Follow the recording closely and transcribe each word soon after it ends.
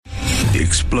The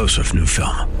explosive new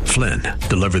film, Flynn,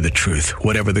 deliver the truth,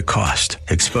 whatever the cost,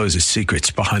 exposes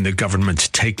secrets behind the government's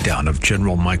takedown of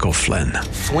General Michael Flynn.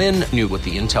 Flynn knew what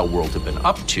the intel world had been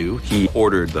up to. He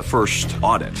ordered the first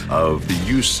audit of the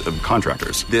use of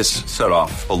contractors. This set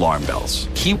off alarm bells.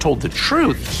 He told the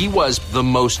truth. He was the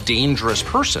most dangerous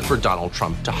person for Donald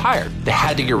Trump to hire. They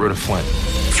had to get rid of Flynn.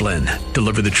 Flynn,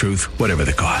 deliver the truth, whatever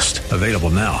the cost. Available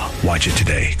now. Watch it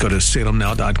today. Go to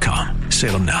salemnow.com.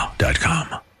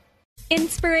 salemnow.com.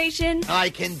 Inspiration. I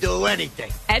can do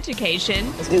anything.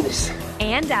 Education. Let's do this.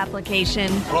 And application.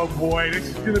 Oh boy, this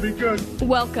is going to be good.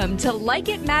 Welcome to Like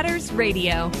It Matters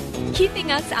Radio. Keeping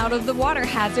us out of the water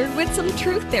hazard with some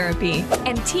truth therapy.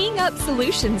 And teeing up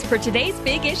solutions for today's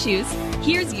big issues.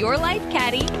 Here's your life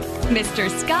caddy, Mr.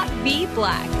 Scott V.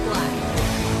 Black.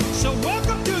 So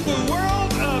welcome to the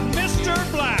world of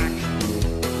Mr. Black.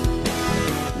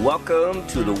 Welcome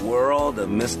to the world of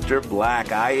Mr.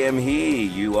 Black. I am he,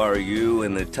 you are you,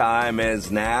 and the time is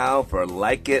now for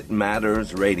Like It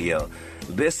Matters Radio.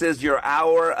 This is your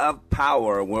hour of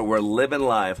power where we're living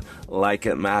life like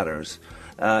it matters.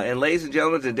 And ladies and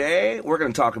gentlemen, today we're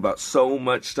going to talk about so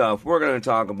much stuff. We're going to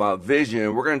talk about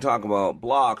vision. We're going to talk about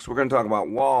blocks. We're going to talk about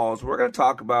walls. We're going to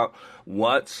talk about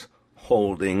what's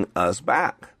holding us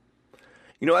back.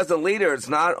 You know, as a leader, it's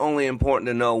not only important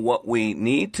to know what we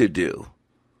need to do,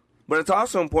 but it's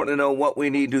also important to know what we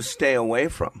need to stay away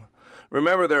from.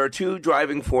 Remember, there are two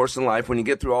driving forces in life when you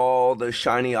get through all the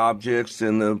shiny objects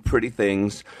and the pretty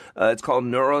things. It's called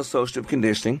neuroassociative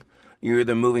conditioning. You're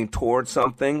either moving towards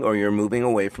something or you're moving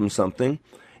away from something.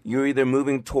 You're either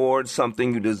moving towards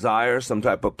something you desire, some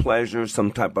type of pleasure,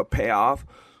 some type of payoff,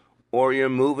 or you're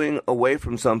moving away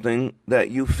from something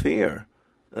that you fear,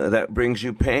 that brings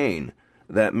you pain,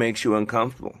 that makes you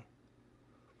uncomfortable.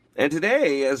 And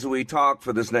today, as we talk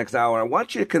for this next hour, I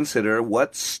want you to consider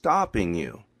what's stopping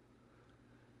you.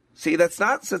 See, that's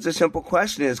not such a simple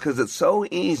question, is because it's so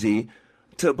easy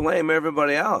to blame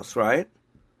everybody else, right?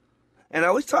 And I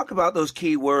always talk about those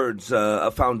key words,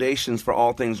 foundations for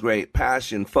all things great: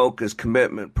 passion, focus,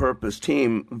 commitment, purpose,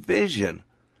 team, vision.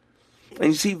 And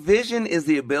you see, vision is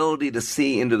the ability to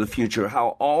see into the future,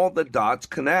 how all the dots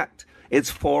connect. It's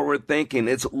forward thinking.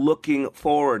 It's looking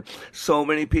forward. So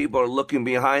many people are looking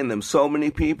behind them. So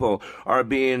many people are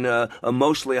being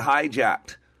emotionally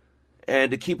hijacked.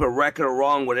 And to keep a record of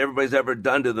wrong, what everybody's ever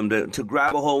done to them, to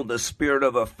grab a hold of the spirit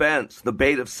of offense, the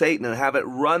bait of Satan, and have it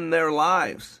run their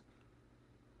lives.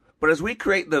 But as we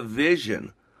create the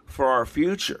vision for our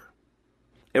future,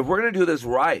 if we're going to do this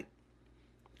right,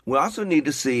 we also need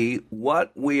to see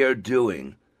what we are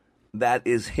doing that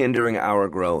is hindering our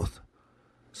growth.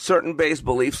 Certain base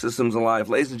belief systems in life.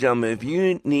 Ladies and gentlemen, if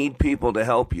you need people to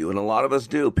help you, and a lot of us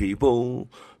do, people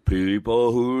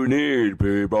who need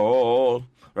people,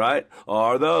 right?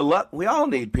 We all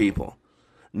need people.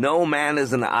 No man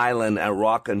is an island, a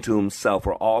rock unto himself.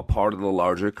 We're all part of the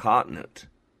larger continent.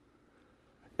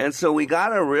 And so we got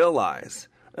to realize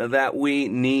that we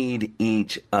need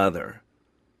each other.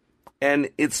 And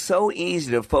it's so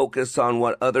easy to focus on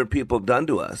what other people have done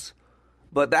to us.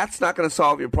 But that's not going to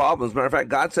solve your problems. Matter of fact,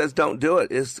 God says don't do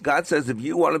it. God says if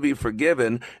you want to be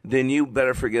forgiven, then you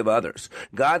better forgive others.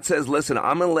 God says, listen,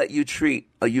 I'm going to let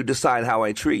you decide how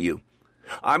I treat you.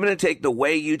 I'm going to take the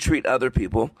way you treat other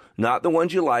people, not the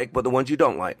ones you like, but the ones you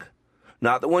don't like.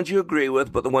 Not the ones you agree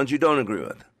with, but the ones you don't agree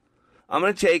with. I'm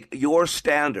going to take your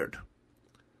standard.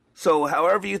 So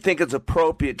however you think it's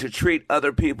appropriate to treat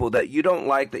other people that you don't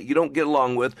like, that you don't get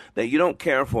along with, that you don't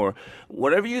care for,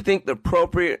 whatever you think the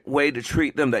appropriate way to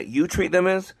treat them, that you treat them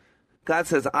is, God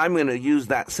says, I'm going to use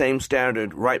that same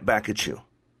standard right back at you.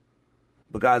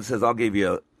 But God says, I'll give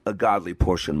you a godly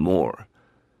portion more.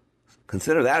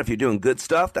 Consider that. If you're doing good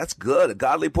stuff, that's good. A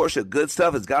godly portion of good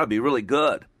stuff has got to be really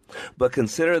good. But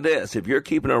consider this, if you're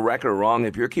keeping a record wrong,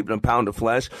 if you're keeping a pound of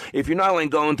flesh, if you're not only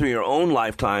going through your own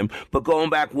lifetime, but going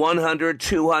back 100,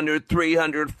 200,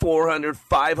 300, 400,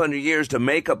 500 years to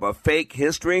make up a fake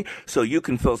history so you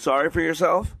can feel sorry for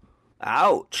yourself,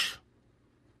 ouch.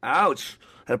 Ouch.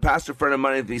 I had a pastor friend of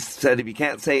mine, he said, if you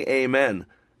can't say amen,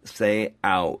 say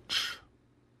ouch.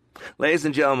 Ladies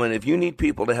and gentlemen, if you need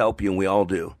people to help you, and we all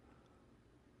do,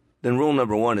 then rule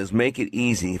number one is make it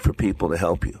easy for people to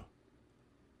help you.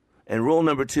 And rule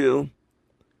number two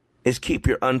is keep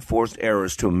your unforced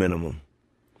errors to a minimum.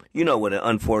 You know what an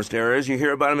unforced error is. You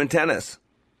hear about them in tennis.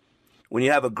 When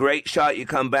you have a great shot, you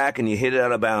come back and you hit it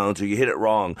out of bounds or you hit it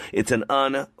wrong. It's an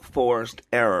unforced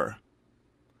error.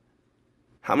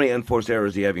 How many unforced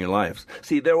errors do you have in your lives?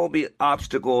 See, there will be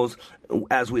obstacles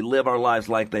as we live our lives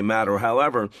like they matter.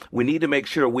 However, we need to make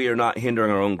sure we are not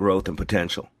hindering our own growth and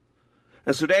potential.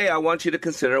 And so today, I want you to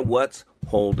consider what's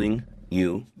holding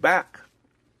you back.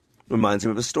 Reminds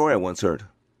me of a story I once heard.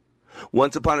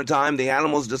 Once upon a time, the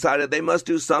animals decided they must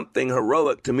do something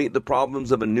heroic to meet the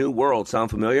problems of a new world. Sound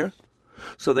familiar?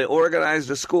 So they organized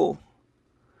a school.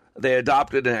 They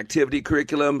adopted an activity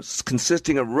curriculum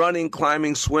consisting of running,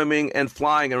 climbing, swimming, and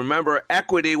flying. And remember,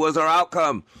 equity was our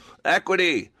outcome.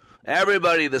 Equity.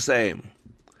 Everybody the same.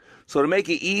 So to make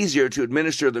it easier to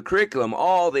administer the curriculum,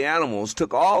 all the animals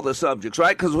took all the subjects,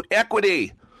 right? Because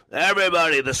equity.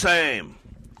 Everybody the same.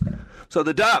 So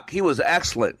the duck, he was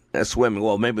excellent at swimming.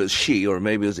 Well, maybe it was she, or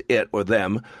maybe it was it or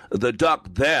them. The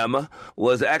duck, them,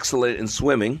 was excellent in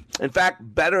swimming. In fact,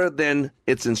 better than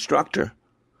its instructor.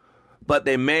 But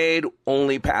they made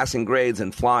only passing grades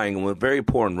in flying and were very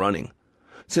poor in running.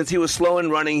 Since he was slow in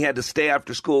running, he had to stay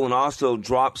after school and also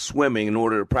drop swimming in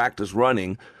order to practice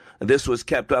running. This was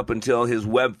kept up until his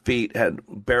web feet had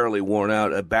badly worn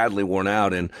out,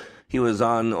 and he was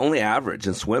on only average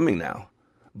in swimming now.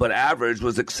 But average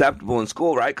was acceptable in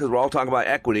school, right? Because we're all talking about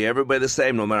equity. Everybody the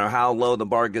same, no matter how low the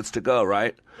bar gets to go,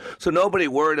 right? So nobody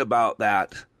worried about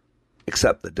that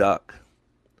except the duck.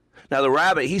 Now, the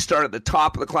rabbit, he started at the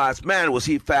top of the class. Man, was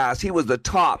he fast. He was the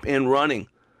top in running.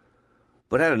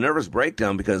 But had a nervous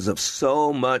breakdown because of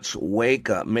so much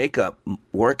makeup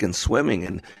work in swimming.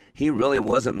 And he really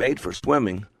wasn't made for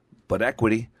swimming. But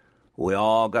equity, we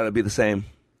all got to be the same.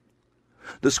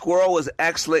 The squirrel was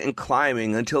excellent in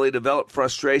climbing until he developed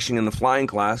frustration in the flying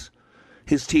class.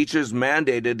 His teachers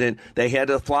mandated that they had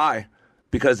to fly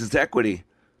because it's equity.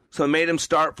 So it made him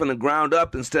start from the ground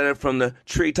up instead of from the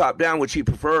treetop down, which he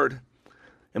preferred.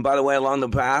 And by the way, along the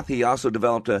path, he also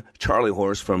developed a Charlie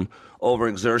horse from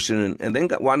overexertion and then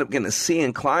wound up getting a C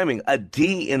in climbing, a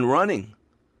D in running.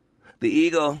 The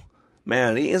eagle,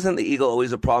 man, isn't the eagle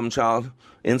always a problem child?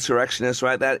 Insurrectionist,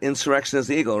 right? That insurrectionist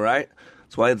eagle, right?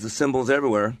 That's why it's the symbols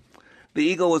everywhere. The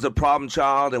eagle was a problem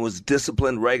child and was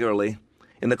disciplined regularly.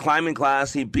 In the climbing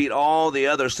class, he beat all the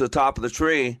others to the top of the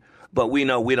tree, but we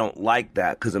know we don't like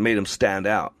that because it made him stand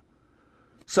out.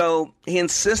 So he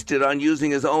insisted on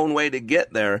using his own way to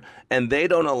get there, and they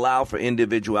don't allow for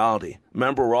individuality.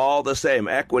 Remember, we're all the same,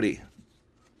 equity.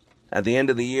 At the end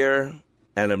of the year,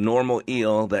 an abnormal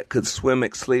eel that could swim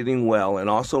exceeding well and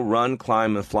also run,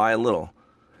 climb, and fly a little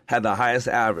had the highest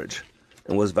average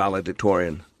and was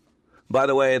valedictorian. By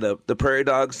the way, the prairie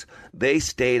dogs, they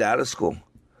stayed out of school.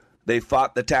 They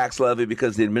fought the tax levy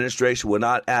because the administration would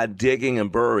not add digging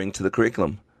and burrowing to the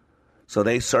curriculum. So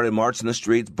they started marching the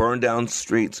streets, burned down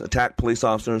streets, attacked police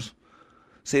officers.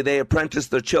 See, they apprenticed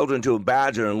their children to a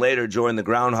badger and later joined the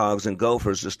groundhogs and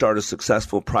gophers to start a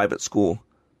successful private school.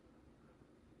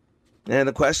 And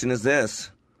the question is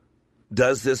this: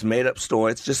 does this made-up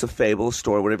story, it's just a fable, a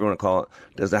story, whatever you want to call it,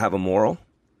 does it have a moral?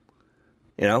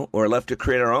 We're left to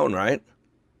create our own, right?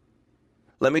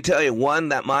 Let me tell you, one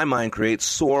that my mind creates: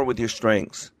 soar with your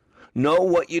strengths. Know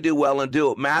what you do well and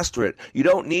do it. Master it. You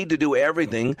don't need to do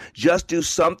everything. Just do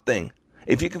something.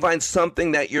 If you can find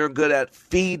something that you're good at,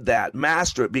 feed that.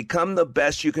 Master it. Become the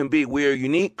best you can be. We are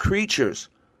unique creatures.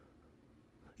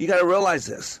 You got to realize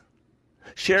this.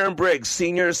 Sharon Briggs,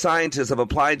 senior scientist of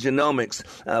applied genomics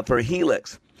for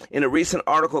Helix, in a recent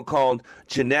article called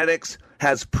Genetics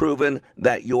has proven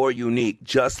that you're unique,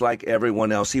 just like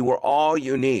everyone else. See, we're all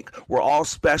unique. We're all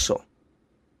special.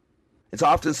 It's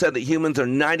often said that humans are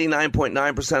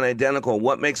 99.9% identical.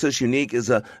 What makes us unique is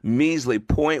a measly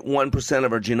 0.1%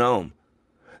 of our genome.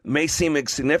 It may seem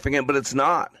insignificant, but it's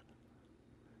not.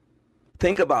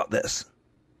 Think about this.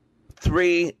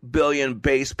 3 billion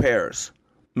base pairs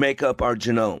make up our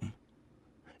genome.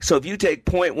 So if you take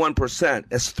 0.1%,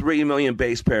 that's 3 million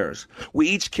base pairs. We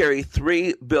each carry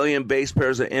 3 billion base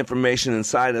pairs of information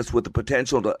inside us with the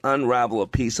potential to unravel a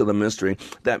piece of the mystery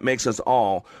that makes us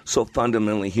all so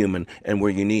fundamentally human, and we're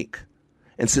unique.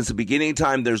 And since the beginning of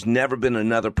time, there's never been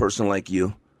another person like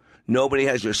you. Nobody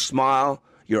has your smile,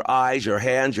 your eyes, your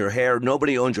hands, your hair.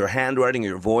 Nobody owns your handwriting or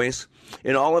your voice.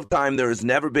 In all of time, there has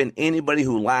never been anybody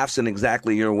who laughs in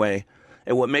exactly your way.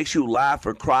 And what makes you laugh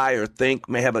or cry or think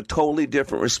may have a totally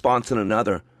different response than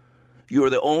another. You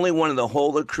are the only one in the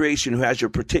whole of creation who has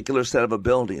your particular set of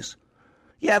abilities.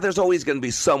 Yeah, there's always going to be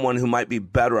someone who might be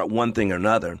better at one thing or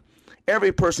another.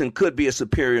 Every person could be a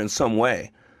superior in some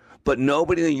way. But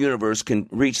nobody in the universe can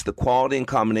reach the quality and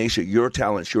combination of your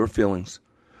talents, your feelings.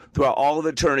 Throughout all of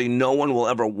eternity, no one will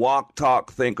ever walk,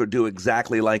 talk, think, or do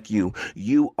exactly like you.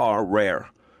 You are rare.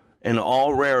 In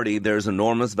all rarity, there's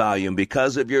enormous value, and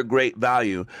because of your great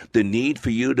value, the need for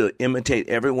you to imitate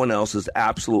everyone else is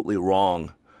absolutely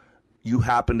wrong. You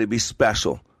happen to be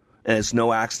special, and it's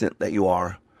no accident that you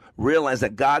are. Realize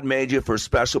that God made you for a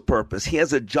special purpose. He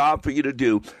has a job for you to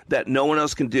do that no one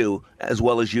else can do as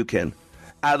well as you can.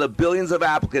 Out of the billions of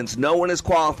applicants, no one is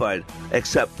qualified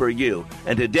except for you.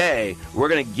 And today, we're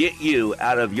going to get you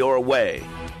out of your way.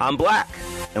 I'm Black,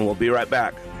 and we'll be right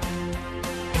back.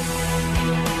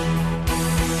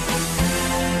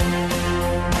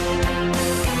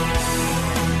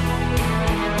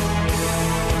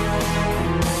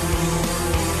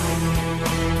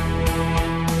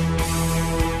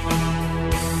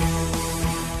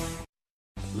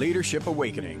 Leadership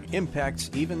Awakening impacts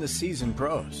even the seasoned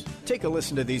pros. Take a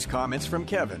listen to these comments from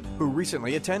Kevin, who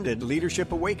recently attended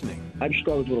Leadership Awakening. I've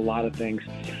struggled with a lot of things.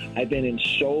 I've been in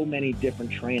so many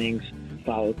different trainings,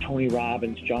 followed Tony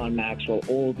Robbins, John Maxwell,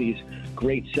 all these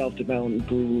great self-development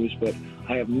gurus, but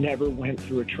I have never went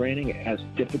through a training as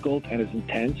difficult and as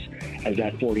intense as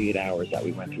that 48 hours that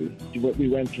we went through. What we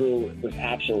went through was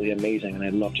absolutely amazing, and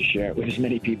I'd love to share it with as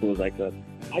many people as I could.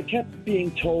 I kept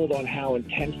being told on how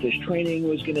intense this training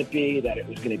was going to be, that it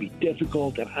was going to be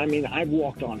difficult. And I mean, I've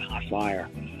walked on hot fire.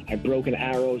 I've broken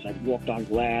arrows. I've walked on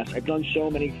glass. I've done so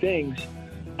many things.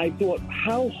 I thought,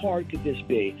 how hard could this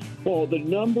be? Well, the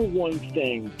number one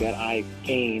thing that I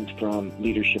gained from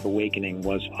Leadership Awakening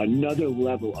was another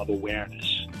level of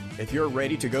awareness. If you're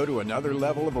ready to go to another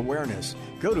level of awareness,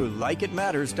 go to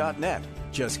likeitmatters.net.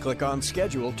 Just click on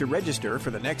schedule to register for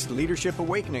the next Leadership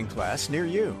Awakening class near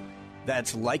you.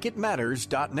 That's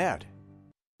likeitmatters.net.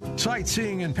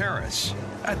 Sightseeing in Paris,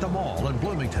 at the mall in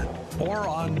Bloomington, or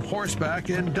on horseback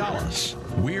in Dallas.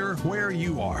 We're where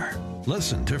you are.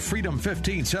 Listen to Freedom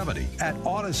 1570 at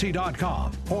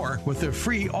Odyssey.com or with the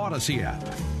free Odyssey app.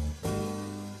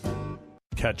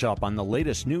 Catch up on the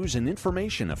latest news and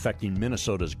information affecting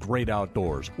Minnesota's great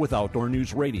outdoors with Outdoor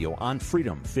News Radio on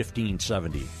Freedom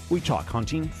 1570. We talk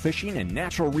hunting, fishing, and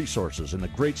natural resources in the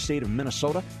great state of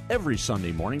Minnesota every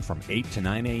Sunday morning from 8 to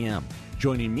 9 a.m.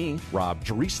 Joining me, Rob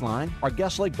Drieslein, our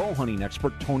guests like bow hunting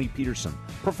expert Tony Peterson,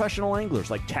 professional anglers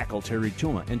like Tackle Terry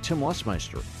Tuma and Tim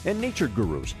Lesmeister, and nature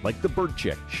gurus like the Bird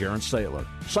Chick, Sharon Saitler.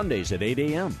 Sundays at 8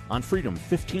 a.m. on Freedom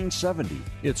 1570.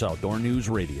 It's Outdoor News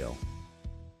Radio.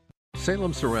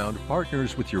 Salem Surround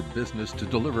partners with your business to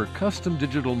deliver custom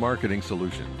digital marketing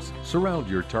solutions. Surround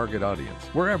your target audience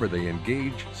wherever they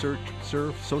engage, search,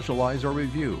 surf, socialize, or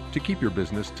review to keep your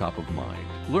business top of mind.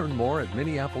 Learn more at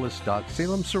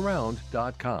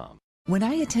minneapolis.salemsurround.com. When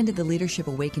I attended the Leadership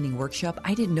Awakening workshop,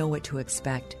 I didn't know what to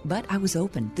expect, but I was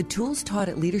open. The tools taught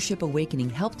at Leadership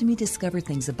Awakening helped me discover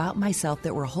things about myself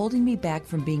that were holding me back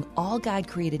from being all God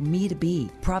created me to be.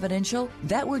 Providential?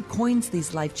 That word coins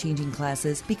these life-changing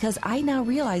classes because I now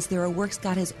realize there are works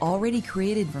God has already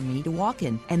created for me to walk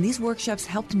in, and these workshops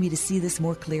helped me to see this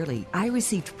more clearly. I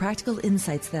received practical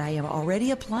insights that I am already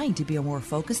applying to be a more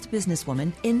focused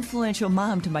businesswoman, influential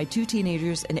mom to my 2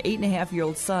 teenagers, an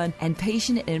 8.5-year-old son, and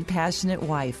patient and passionate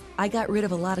wife. I got rid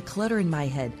of a lot of clutter in my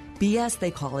head. BS, they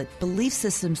call it, belief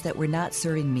systems that were not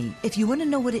serving me. If you want to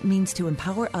know what it means to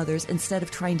empower others instead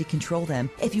of trying to control them,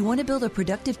 if you want to build a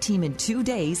productive team in 2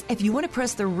 days, if you want to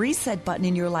press the reset button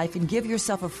in your life and give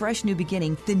yourself a fresh new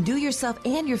beginning, then do yourself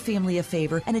and your family a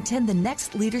favor and attend the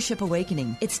next Leadership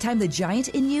Awakening. It's time the giant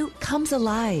in you comes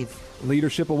alive.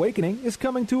 Leadership Awakening is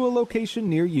coming to a location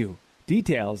near you.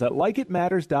 Details at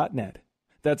likeitmatters.net.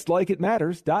 That's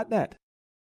likeitmatters.net.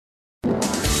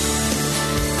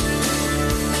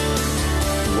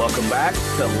 Welcome back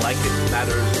to Like It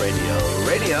Matters Radio.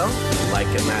 Radio, like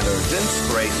it matters,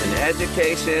 inspiration,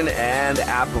 education, and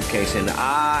application.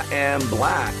 I am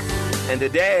Black, and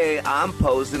today I'm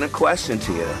posing a question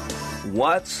to you.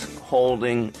 What's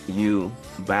holding you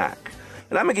back?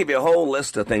 And I'm going to give you a whole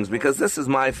list of things because this is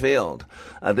my field.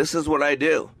 This is what I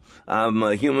do. I'm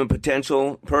a human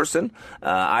potential person.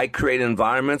 I create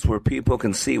environments where people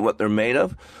can see what they're made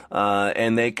of,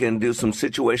 and they can do some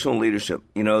situational leadership.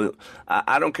 You know,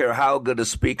 I don't care how good a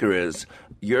speaker is.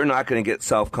 You're not going to get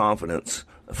self-confidence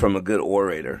from a good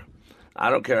orator. I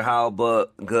don't care how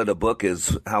good a book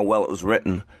is, how well it was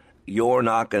written. You're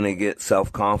not going to get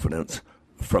self-confidence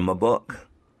from a book.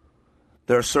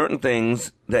 There are certain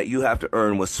things that you have to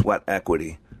earn with sweat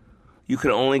equity. You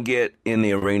can only get in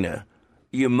the arena.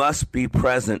 You must be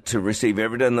present to receive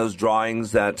every one of those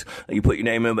drawings that you put your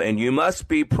name in, and you must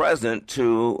be present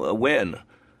to win.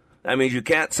 That means you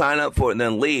can't sign up for it and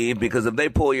then leave, because if they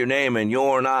pull your name and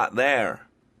you're not there.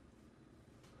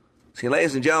 See,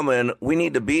 ladies and gentlemen, we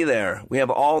need to be there. We have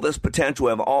all this potential.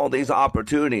 We have all these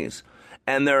opportunities.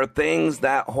 And there are things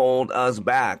that hold us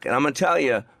back. And I'm going to tell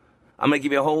you, I'm going to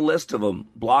give you a whole list of them.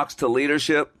 Blocks to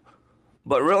leadership.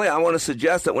 But really, I want to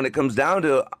suggest that when it comes down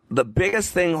to it, the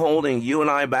biggest thing holding you and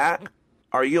I back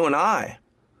are you and I.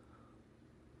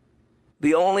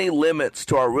 The only limits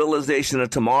to our realization of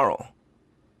tomorrow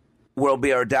will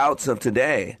be our doubts of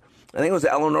today. I think it was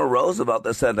Eleanor Roosevelt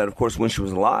that said that, of course, when she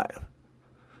was alive.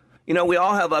 You know, we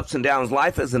all have ups and downs.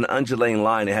 Life is an undulating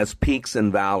line. It has peaks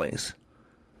and valleys.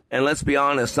 And let's be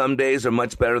honest, some days are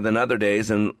much better than other days.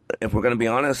 And if we're going to be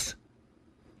honest,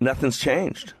 nothing's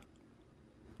changed.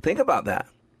 Think about that.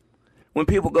 When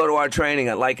people go to our training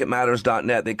at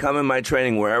likeitmatters.net, they come in my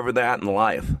training wherever they're at in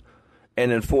life.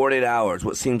 And in 48 hours,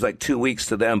 what seems like 2 weeks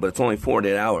to them, but it's only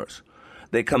 48 hours,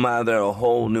 they come out of there a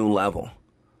whole new level.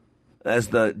 As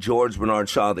the George Bernard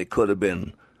Shaw they could have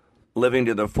been, living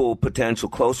to their full potential,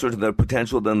 closer to their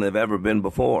potential than they've ever been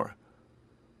before.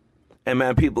 And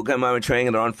man, people come out of training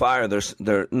and they're on fire.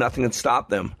 They're nothing can stop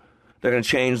them. They're going to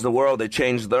change the world. They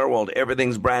change their world.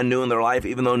 Everything's brand new in their life,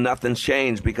 even though nothing's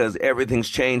changed, because everything's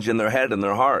changed in their head and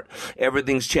their heart.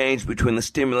 Everything's changed between the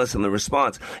stimulus and the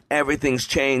response. Everything's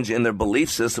changed in their belief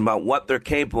system about what they're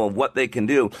capable of, what they can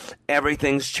do.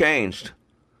 Everything's changed.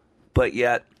 But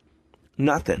yet,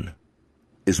 nothing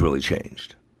is really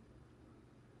changed.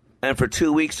 And for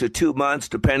 2 weeks to 2 months,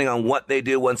 depending on what they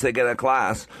do once they get out of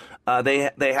class, they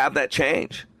have that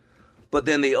change. But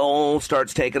then the old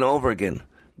starts taking over again.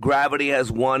 Gravity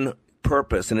has one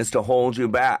purpose, and it's to hold you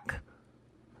back.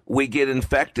 We get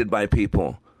infected by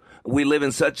people. We live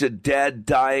in such a dead,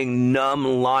 dying, numb,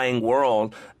 lying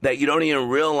world that you don't even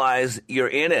realize you're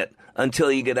in it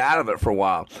until you get out of it for a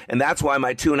while. And that's why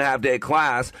my 2.5-day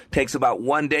class takes about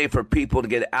 1 day for people to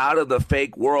get out of the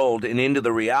fake world and into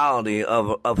the reality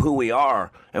of who we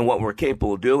are and what we're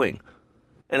capable of doing.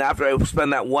 And after I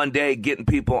spend that 1 day getting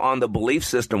people on the belief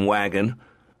system wagon,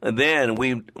 then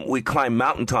we climb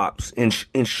mountaintops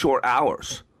in short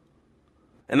hours.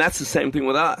 And that's the same thing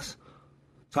with us.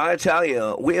 So I tell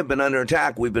you, we have been under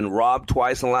attack. We've been robbed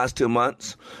twice in the last 2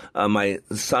 months. My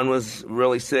son was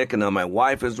really sick, and now my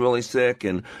wife is really sick.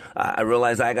 And I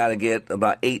realized I got to get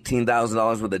about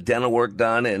 $18,000 worth of dental work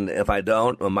done. And if I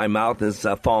don't, my mouth is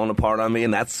falling apart on me.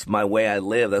 And that's my way I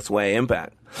live. That's the way I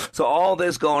impact. So all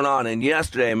this going on. And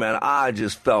yesterday, man, I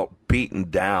just felt beaten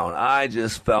down. I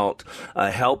just felt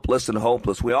helpless and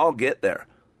hopeless. We all get there.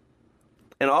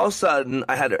 And all of a sudden,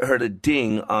 I had heard a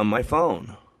ding on my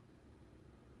phone.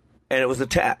 And it was a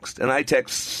text. And I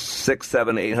text 600,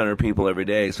 700, 800 people every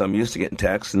day, so I'm used to getting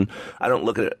texts. And I don't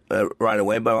look at it right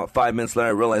away. But about 5 minutes later,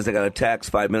 I realized I got a text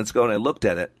 5 minutes ago, and I looked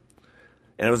at it.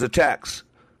 And it was a text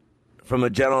from a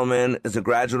gentleman, is a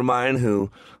graduate of mine,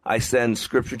 who I send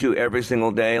scripture to every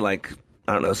single day, like,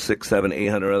 600, 700,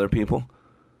 800 other people.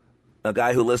 A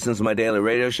guy who listens to my daily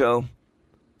radio show.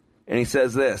 And he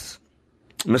says this,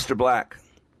 Mr. Black.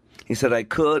 He said, I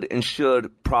could and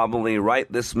should probably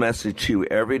write this message to you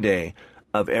every day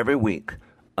of every week,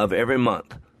 of every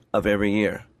month, of every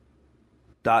year. ...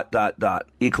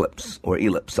 Eclipse, or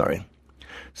ellipse, sorry.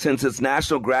 Since it's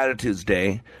National Gratitude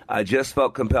Day, I just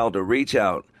felt compelled to reach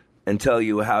out and tell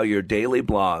you how your daily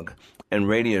blog and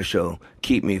radio show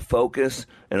keep me focused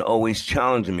and always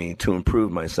challenging me to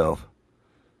improve myself.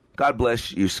 God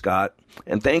bless you, Scott,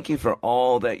 and thank you for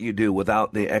all that you do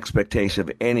without the expectation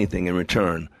of anything in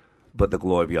return but the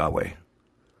glory of Yahweh.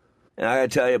 And I gotta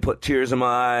tell you, it put tears in my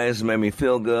eyes, made me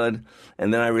feel good.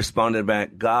 And then I responded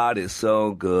back, God is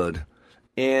so good.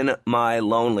 In my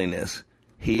loneliness,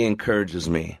 he encourages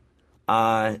me.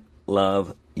 I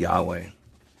love Yahweh.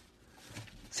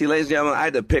 See, ladies and gentlemen, I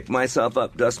had to pick myself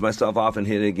up, dust myself off, and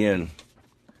hit it again.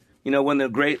 You know, when the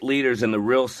great leaders in the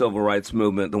real civil rights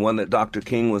movement, the one that Dr.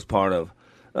 King was part of,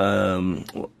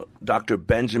 Dr.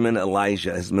 Benjamin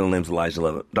Elijah, his middle name's Elijah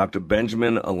Levitt, Dr.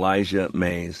 Benjamin Elijah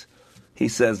Mays, he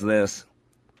says this,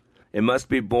 it must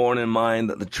be borne in mind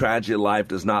that the tragedy of life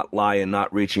does not lie in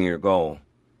not reaching your goal,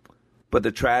 but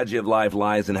the tragedy of life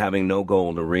lies in having no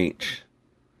goal to reach.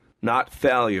 Not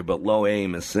failure, but low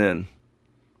aim is sin.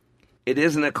 It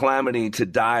isn't a calamity to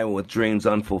die with dreams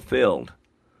unfulfilled,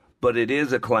 but it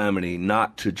is a calamity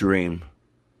not to dream.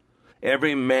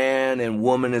 Every man and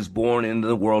woman is born into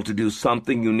the world to do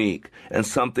something unique and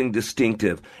something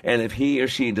distinctive. And if he or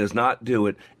she does not do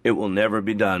it, it will never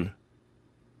be done.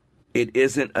 It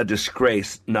isn't a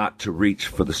disgrace not to reach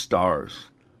for the stars,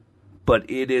 but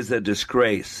it is a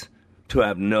disgrace to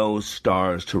have no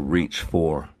stars to reach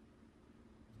for.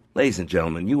 Ladies and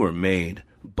gentlemen, you were made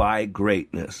by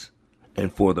greatness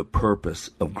and for the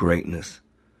purpose of greatness.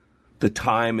 The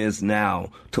time is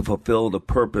now to fulfill the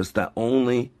purpose that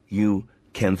only you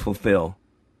can fulfill.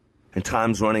 And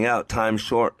time's running out. Time's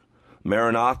short.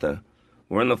 Maranatha.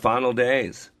 We're in the final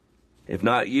days. If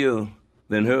not you,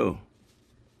 then who?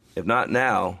 If not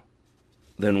now,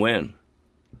 then when?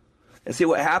 And see,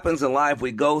 what happens in life,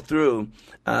 we go through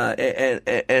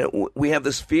and we have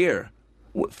this fear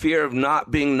of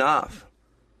not being enough.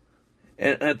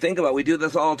 And think about it, we do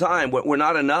this all the time. We're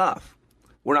not enough.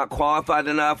 We're not qualified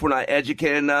enough. We're not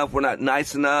educated enough. We're not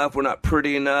nice enough. We're not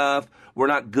pretty enough. We're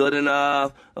not good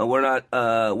enough.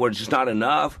 We're just not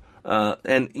enough.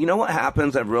 And you know what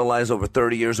happens? I've realized over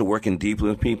 30 years of working deeply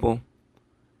with people.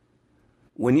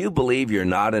 When you believe you're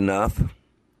not enough,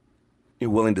 you're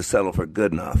willing to settle for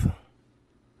good enough.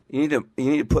 You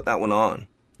need to put that one on.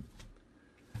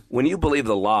 When you believe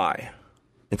the lie,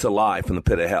 it's a lie from the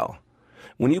pit of hell.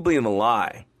 When you believe the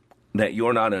lie that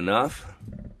you're not enough,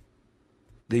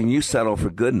 then you settle for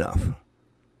good enough.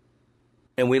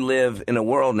 And we live in a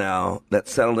world now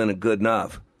that's settled in a good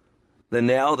enough. The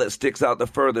nail that sticks out the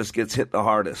furthest gets hit the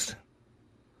hardest.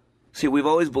 See, we've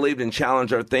always believed in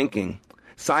challenge our thinking.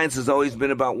 Science has always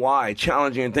been about why,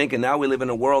 challenging your thinking. Now we live in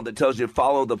a world that tells you to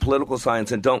follow the political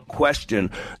science and don't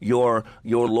question your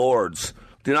lords.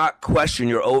 Do not question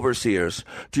your overseers.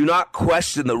 Do not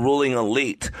question the ruling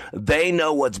elite. They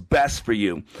know what's best for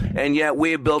you. And yet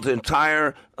we have built an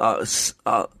entire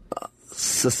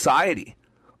society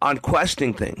on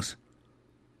questioning things.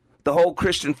 The whole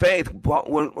Christian faith,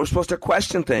 we're supposed to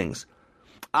question things.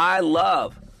 I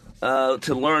love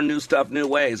to learn new stuff, new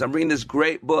ways. I'm reading this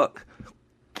great book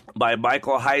by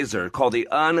Michael Heiser called The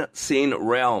Unseen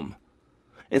Realm.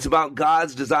 It's about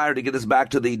God's desire to get us back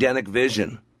to the Edenic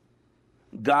vision.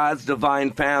 God's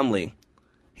divine family.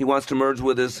 He wants to merge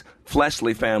with his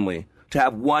fleshly family, to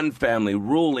have one family,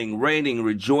 ruling, reigning,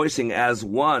 rejoicing as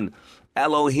one.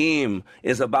 Elohim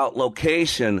is about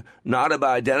location, not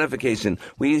about identification.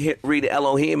 We read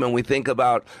Elohim and we think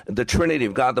about the Trinity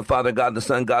of God the Father, God the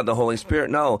Son, God the Holy Spirit.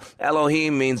 No,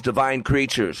 Elohim means divine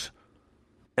creatures.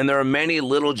 And there are many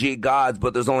little g gods,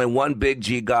 but there's only one big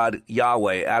G God,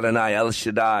 Yahweh, Adonai, El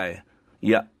Shaddai,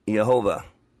 Jehovah.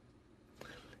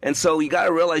 And so you got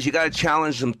to realize you got to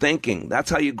challenge some thinking.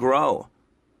 That's how you grow.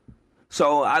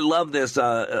 So I love this.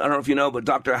 I don't know if you know, but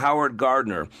Dr. Howard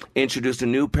Gardner introduced a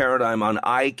new paradigm on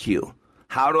IQ,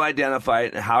 how to identify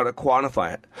it and how to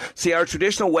quantify it. See, our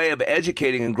traditional way of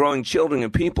educating and growing children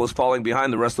and people is falling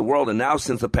behind the rest of the world. And now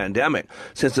since the pandemic,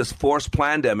 since this forced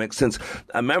pandemic, I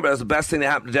remember that was the best thing that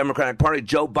happened to the Democratic Party.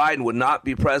 Joe Biden would not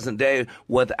be president today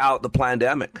without the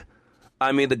pandemic.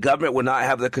 I mean, the government would not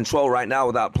have the control right now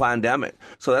without pandemic.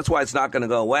 So that's why it's not going to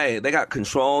go away. They got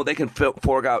control. They can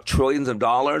fork out trillions of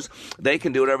dollars. They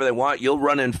can do whatever they want. You'll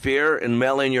run in fear and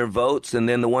mail in your votes, and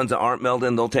then the ones that aren't mailed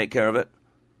in, they'll take care of it.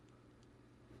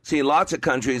 See, lots of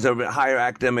countries have higher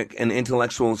academic and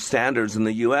intellectual standards than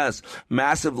the U.S.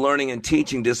 Massive learning and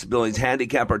teaching disabilities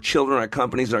handicap our children, our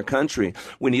companies, our country.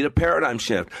 We need a paradigm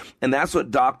shift. And that's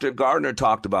what Dr. Gardner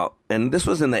talked about. And this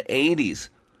was in the 80s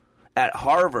at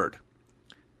Harvard.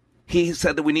 He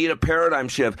said that we need a paradigm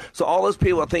shift. So all those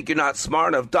people think you're not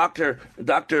smart enough. Dr.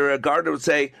 Gardner would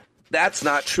say, that's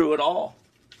not true at all.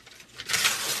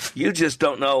 You just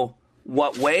don't know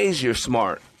what ways you're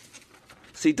smart.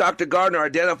 See, Dr. Gardner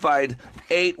identified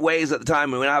 8 ways at the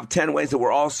time, and we now have 10 ways that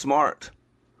we're all smart.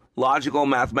 Logical,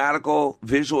 mathematical,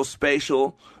 visual,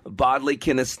 spatial, bodily,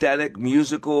 kinesthetic,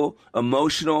 musical,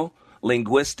 emotional,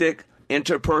 linguistic,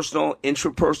 interpersonal,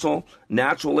 intrapersonal,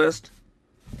 naturalist.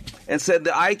 And said the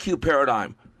IQ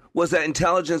paradigm was that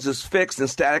intelligence is fixed and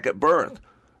static at birth.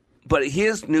 But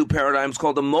his new paradigm is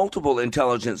called the multiple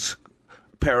intelligence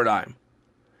paradigm.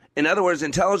 In other words,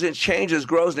 intelligence changes,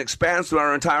 grows, and expands through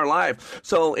our entire life.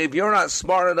 So if you're not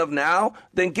smart enough now,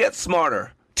 then get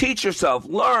smarter. Teach yourself.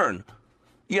 Learn.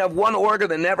 You have one organ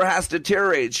that never has to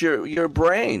deteriorate. It's your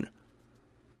brain.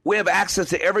 We have access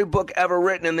to every book ever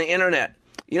written in the internet.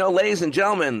 You know, ladies and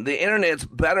gentlemen, the internet's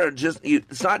better.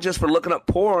 It's not just for looking up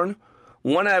porn.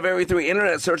 1 out of every 3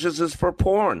 internet searches is for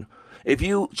porn. If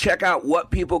you check out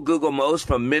what people Google most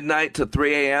from midnight to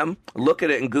 3 a.m., look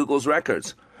at it in Google's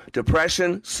records.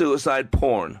 Depression, suicide,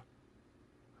 porn.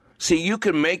 See, you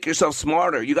can make yourself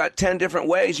smarter. You got 10 different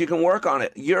ways you can work on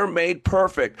it. You're made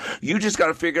perfect. You just got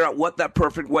to figure out what that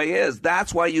perfect way is.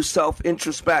 That's why you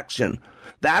self-introspection.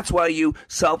 That's why you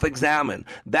self-examine.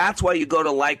 That's why you go to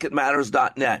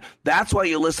likeitmatters.net. That's why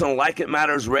you listen to Like It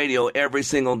Matters Radio every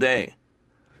single day.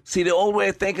 See, the old way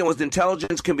of thinking was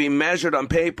intelligence can be measured on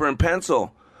paper and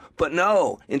pencil. But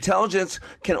no, intelligence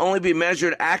can only be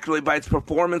measured accurately by its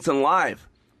performance in life.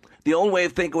 The old way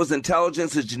of thinking was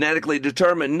intelligence is genetically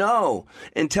determined. No,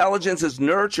 intelligence is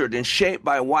nurtured and shaped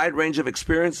by a wide range of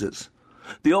experiences.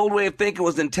 The old way of thinking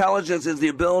was intelligence is the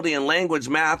ability in language,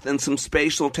 math, and some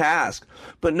spatial tasks.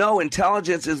 But no,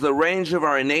 intelligence is the range of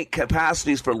our innate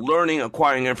capacities for learning,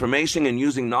 acquiring information, and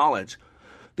using knowledge.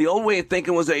 The old way of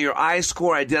thinking was that your I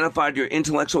score identified your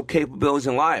intellectual capabilities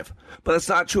in life. But that's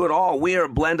not true at all. We are a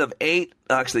blend of 10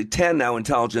 now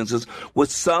intelligences,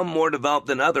 with some more developed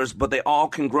than others, but they all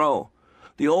can grow.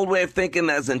 The old way of thinking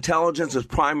as intelligence is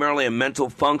primarily a mental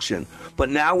function,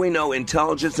 but now we know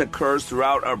intelligence occurs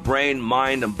throughout our brain,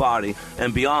 mind, and body,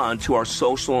 and beyond to our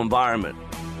social environment.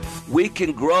 We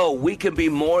can grow. We can be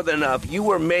more than enough. You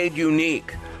were made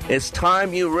unique. It's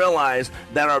time you realize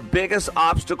that our biggest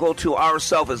obstacle to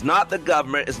ourselves is not the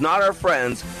government, it's not our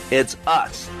friends, it's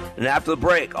us. And after the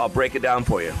break, I'll break it down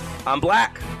for you. I'm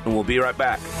Black, and we'll be right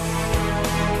back.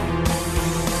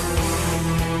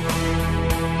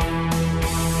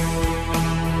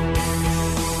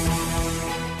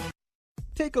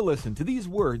 Take a listen to these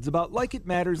words about Like It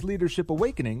Matters Leadership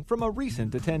Awakening from a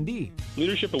recent attendee.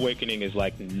 Leadership Awakening is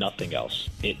like nothing else.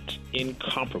 It's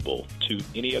incomparable to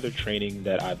any other training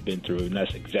that I've been through, and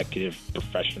that's executive,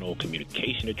 professional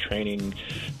communication training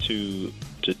to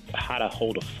how to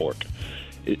hold a fort.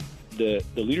 The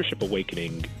Leadership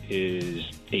Awakening is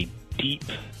a deep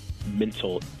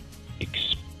mental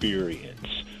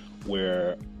experience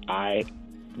where I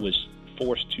was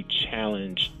forced to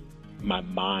challenge my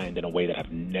mind in a way that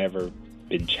I've never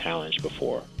been challenged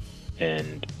before,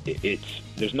 and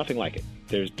there's nothing like it.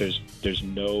 There's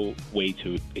no way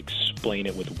to explain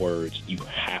it with words. You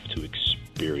have to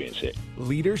experience it.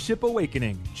 Leadership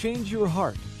Awakening. Change your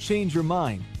heart, change your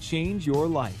mind, change your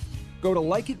life. Go to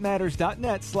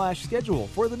likeitmatters.net/schedule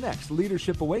for the next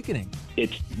Leadership Awakening.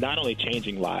 It's not only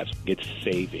changing lives, it's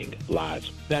saving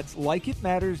lives. That's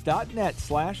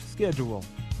likeitmatters.net/schedule.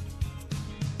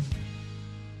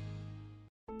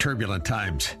 Turbulent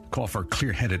times call for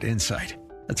clear-headed insight.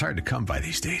 That's hard to come by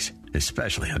these days,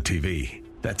 especially on TV.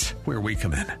 That's where we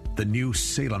come in. The new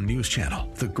Salem News Channel,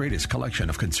 the greatest collection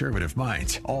of conservative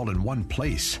minds, all in one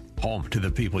place. Home to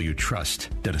the people you trust.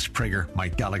 Dennis Prager,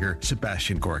 Mike Gallagher,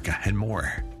 Sebastian Gorka, and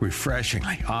more.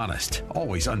 Refreshingly honest,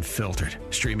 always unfiltered.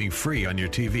 Streaming free on your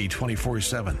TV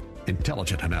 24/7.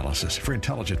 Intelligent analysis for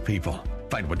intelligent people.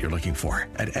 Find what you're looking for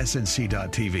at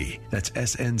snc.tv. That's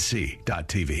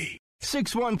snc.tv.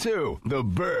 612, The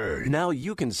Bird. Now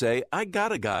you can say, I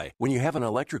got a guy, when you have an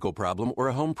electrical problem or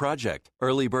a home project.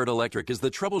 Early Bird Electric is the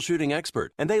troubleshooting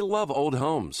expert, and they love old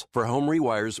homes. For home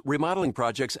rewires, remodeling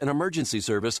projects, and emergency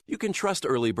service, you can trust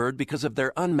Early Bird because of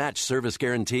their unmatched service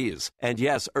guarantees. And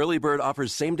yes, Early Bird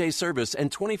offers same-day service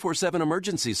and 24/7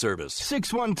 emergency service.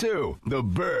 612, The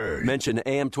Bird. Mention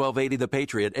AM 1280 The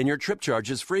Patriot, and your trip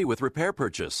charge is free with repair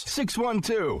purchase.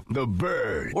 612, The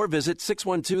Bird. Or visit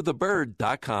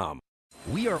 612thebird.com.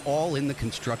 We are all in the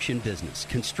construction business,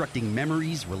 constructing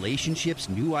memories, relationships,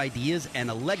 new ideas,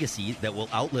 and a legacy that will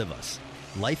outlive us.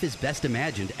 Life is best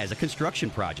imagined as a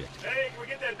construction project. Hey, can we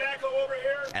get that backhoe over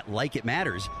here? At Like It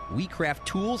Matters, we craft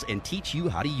tools and teach you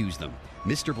how to use them.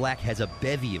 Mr. Black has a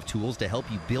bevy of tools to help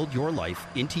you build your life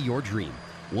into your dream.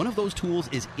 One of those tools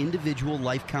is individual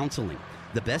life counseling.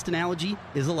 The best analogy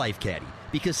is a life caddy,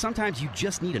 because sometimes you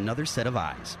just need another set of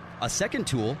eyes. A second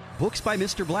tool, Books by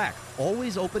Mr. Black,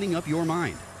 always opening up your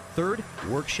mind. Third,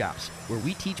 workshops, where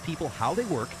we teach people how they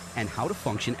work and how to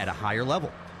function at a higher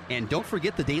level. And don't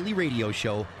forget the daily radio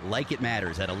show, Like It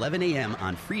Matters, at 11 a.m.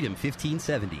 on Freedom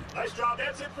 1570. Nice job.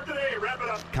 That's it for today. Wrap it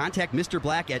up. Contact Mr.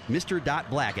 Black at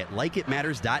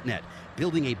mr.black@likeitmatters.net.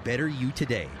 Building a better you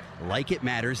today.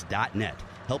 Likeitmatters.net.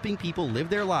 Helping people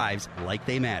live their lives like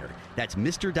they matter. That's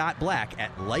Mr. Black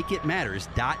at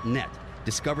likeitmatters.net.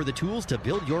 Discover the tools to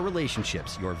build your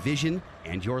relationships, your vision,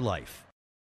 and your life.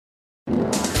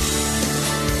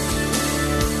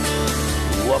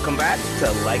 Welcome back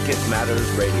to Like It Matters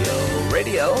Radio.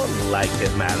 Radio, like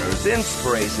it matters.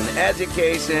 Inspiration,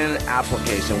 education,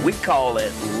 application. We call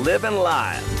it living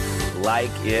life like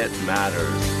it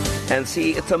matters. And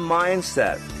see, it's a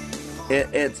mindset.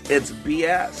 It's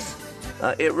BS.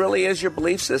 It really is your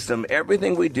belief system.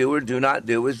 Everything we do or do not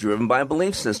do is driven by a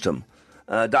belief system.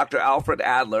 Dr. Alfred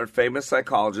Adler, famous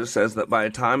psychologist, says that by the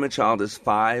time a child is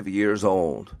 5 years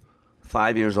old,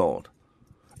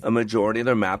 a majority of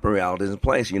their map of reality is in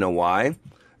place. You know why?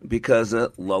 Because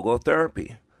of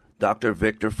logotherapy. Dr.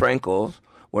 Viktor Frankl,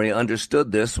 where he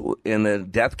understood this in the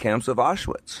death camps of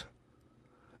Auschwitz,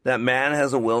 that man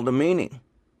has a will to meaning.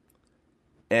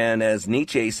 And as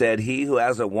Nietzsche said, he who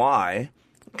has a why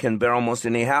can bear almost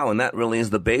any how, and that really is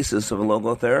the basis of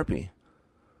logotherapy.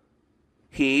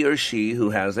 He or she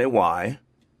who has a why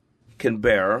can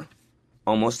bear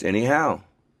almost any how.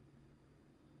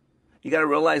 You got to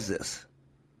realize this.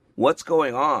 What's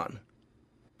going on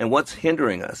and what's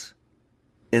hindering us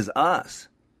is us.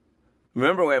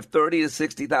 Remember, we have 30 to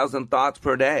 60,000 thoughts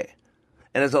per day.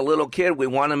 And as a little kid, we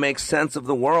want to make sense of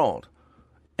the world.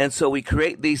 And so we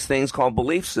create these things called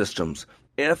belief systems.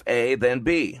 If A, then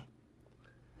B.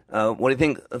 What do you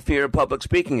think fear of public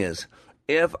speaking is?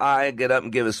 if I get up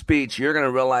and give a speech, you're going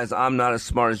to realize I'm not as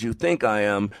smart as you think I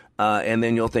am, and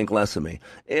then you'll think less of me.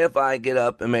 If I get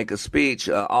up and make a speech,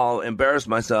 I'll embarrass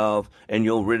myself, and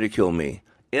you'll ridicule me.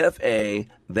 If A,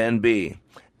 then B.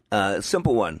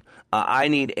 Simple one. I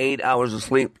need 8 hours of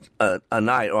sleep a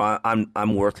night, or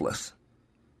I'm worthless.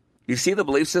 You see the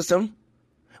belief system?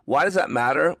 Why does that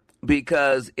matter?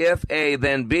 Because if A,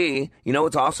 then B, you know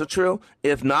what's also true?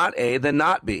 If not A, then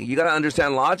not B. You got to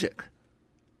understand logic.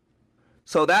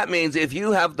 So that means if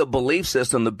you have the belief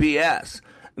system, the BS,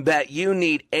 that you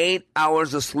need 8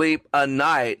 hours of sleep a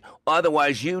night,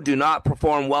 otherwise you do not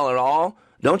perform well at all,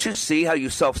 don't you see how you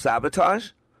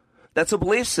self-sabotage? That's a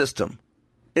belief system.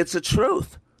 It's a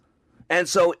truth. And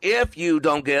so if you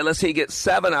don't get, let's say you get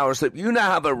 7 hours sleep, you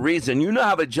now have a reason. You now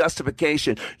have a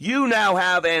justification. You now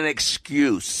have an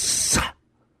excuse.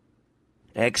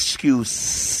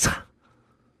 Excuse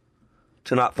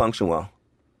to not function well.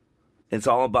 It's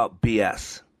all about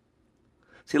BS.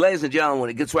 See, ladies and gentlemen, when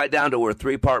it gets right down to we're a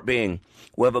three-part being,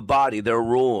 we have a body, there are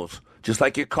rules. Just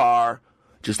like your car,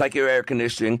 just like your air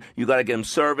conditioning, you got to get them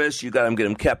serviced, you got to get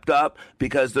them kept up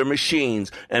because they're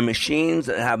machines. And machines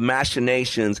have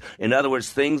machinations. In other words,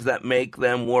 things that make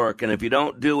them work. And if you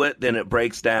don't do it, then it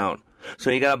breaks down. So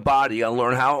you got a body, you got to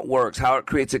learn how it works, how it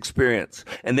creates experience.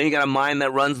 And then you got a mind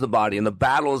that runs the body, and the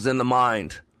battle is in the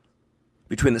mind.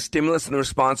 Between the stimulus and the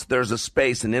response, there's a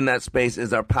space, and in that space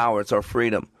is our power, it's our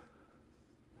freedom.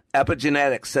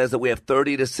 Epigenetics says that we have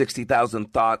 30 to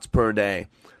 60,000 thoughts per day.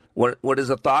 What is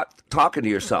a thought? Talking to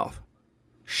yourself.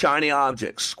 Shiny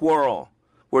object, squirrel.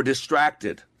 We're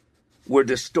distracted. We're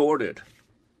distorted.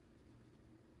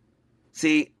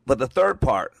 See, but the third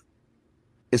part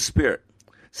is spirit.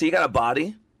 See, you got a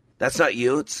body. That's not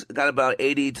you. It's got about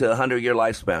 80 to 100-year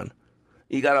lifespan.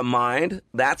 You got a mind.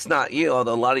 That's not you,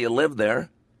 although a lot of you live there.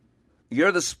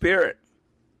 You're the spirit.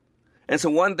 And so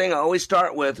one thing I always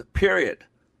start with, period,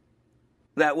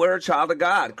 that we're a child of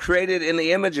God, created in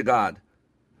the image of God.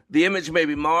 The image may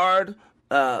be marred,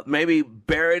 maybe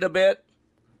buried a bit,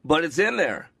 but it's in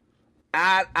there.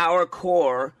 At our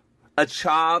core, a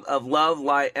child of love,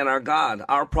 light, and our God.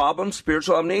 Our problem,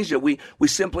 spiritual amnesia. We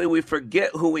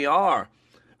forget who we are,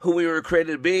 who we were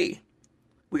created to be.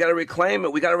 We got to reclaim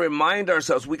it. We got to remind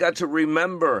ourselves. We got to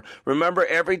remember. Remember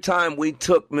every time we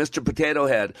took Mr. Potato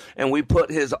Head and we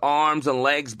put his arms and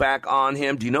legs back on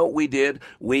him. Do you know what we did?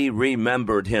 We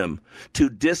remembered him. To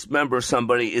dismember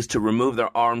somebody is to remove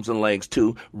their arms and legs.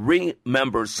 To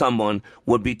remember someone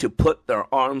would be to put their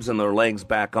arms and their legs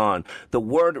back on. The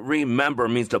word remember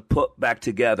means to put back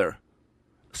together.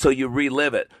 So you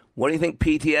relive it. What do you think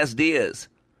PTSD is?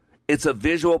 It's a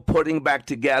visual putting back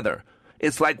together.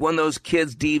 It's like one of those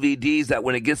kids' DVDs that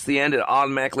when it gets to the end, it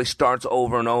automatically starts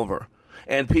over and over.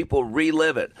 And people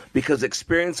relive it because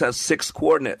experience has 6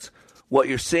 coordinates. What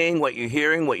you're seeing, what you're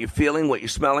hearing, what you're feeling, what you're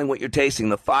smelling, what you're tasting.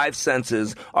 The 5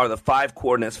 senses are the 5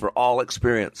 coordinates for all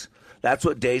experience. That's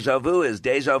what deja vu is.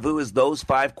 Deja vu is those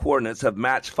 5 coordinates have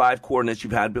matched 5 coordinates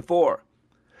you've had before.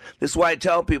 This is why I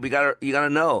tell people you gotta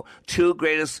know 2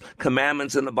 greatest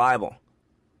commandments in the Bible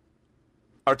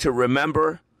are to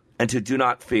remember and to do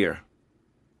not fear.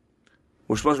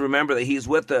 We're supposed to remember that he's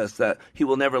with us, that he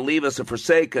will never leave us or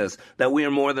forsake us, that we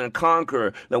are more than a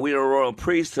conqueror, that we are a royal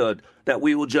priesthood, that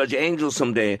we will judge angels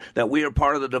someday, that we are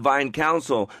part of the divine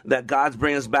council, that God's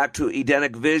bringing us back to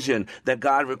Edenic vision, that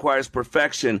God requires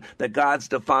perfection, that God's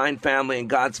divine family and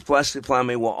God's fleshly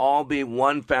family will all be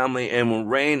one family and will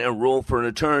reign and rule for an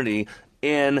eternity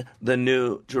in the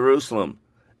New Jerusalem.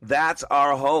 That's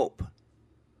our hope.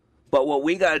 But what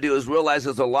we got to do is realize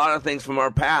there's a lot of things from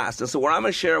our past. And so what I'm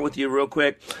going to share with you real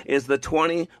quick is the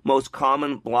 20 most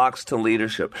common blocks to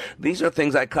leadership. These are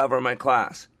things I cover in my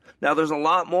class. Now, there's a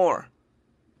lot more.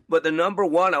 But the number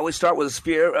one I always start with is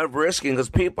fear of risking because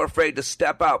people are afraid to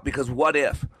step out because what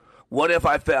if? What if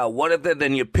I fail? What if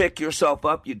then you pick yourself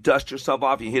up, you dust yourself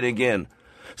off, you hit again.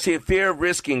 See, fear of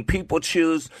risking, people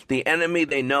choose the enemy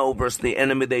they know versus the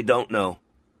enemy they don't know.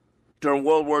 During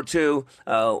World War II,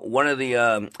 one of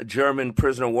the German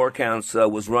prisoner of war camps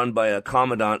was run by a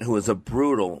commandant who was a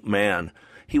brutal man.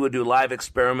 He would do live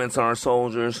experiments on our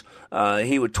soldiers.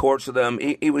 He would torture them.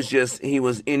 He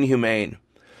was inhumane.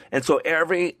 And so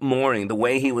every morning, the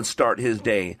way he would start his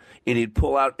day, he'd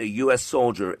pull out a U.S.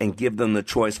 soldier and give them the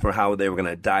choice for how they were going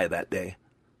to die that day.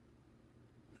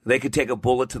 They could take a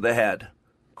bullet to the head,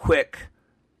 quick,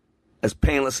 as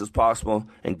painless as possible,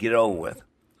 and get it over with.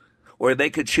 Or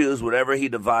they could choose whatever he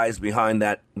devised behind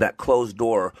that closed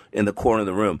door in the corner of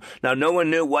the room. Now, no one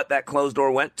knew what that closed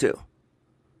door went to,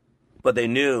 but they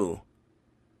knew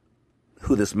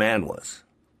who this man was.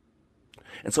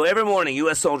 And so every morning,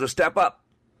 U.S. soldiers step up,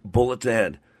 bullet to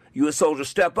head. U.S. soldiers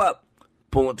step up,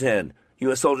 bullet to head.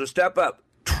 U.S. soldier, step up.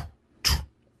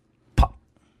 Pop.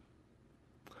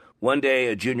 One day,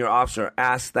 a junior officer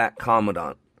asked that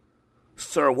commandant,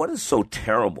 "Sir, what is so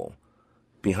terrible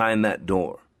behind that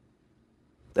door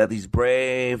that these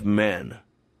brave men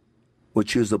would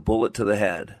choose a bullet to the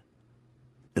head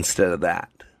instead of that?"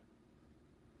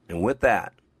 And with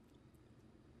that,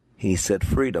 he said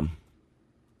freedom.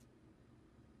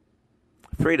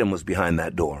 Freedom was behind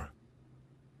that door.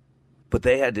 But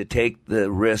they had to take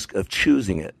the risk of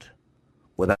choosing it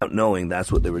without knowing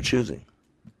that's what they were choosing.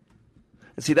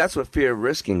 And see, that's what fear of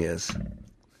risking is.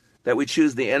 That we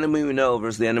choose the enemy we know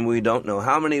versus the enemy we don't know.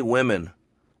 How many women,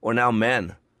 or now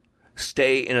men,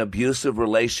 stay in abusive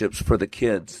relationships for the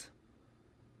kids?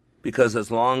 Because as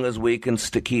long as we can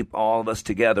keep all of us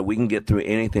together, we can get through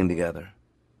anything together.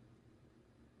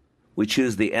 We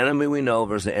choose the enemy we know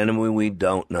versus the enemy we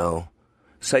don't know.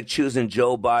 It's like choosing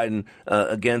Joe Biden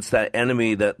against that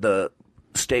enemy that the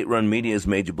state-run media has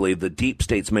made you believe, the deep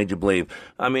state's made you believe.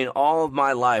 I mean, all of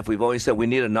my life, we've always said we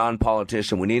need a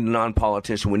non-politician. We need a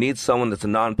non-politician. We need someone that's a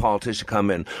non-politician come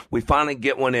in. We finally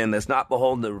get one in that's not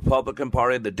beholden to the Republican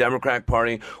Party, the Democratic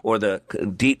Party, or the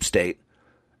deep state.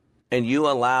 And you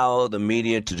allow the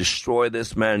media to destroy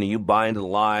this man, and you buy into the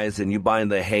lies, and you buy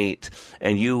into the hate,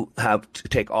 and you have to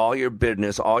take all your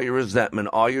bitterness, all your resentment,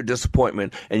 all your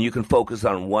disappointment, and you can focus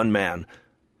on one man.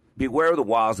 Beware of the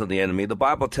wiles of the enemy. The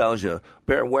Bible tells you,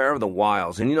 beware of the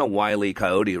wiles. And you know Wile E.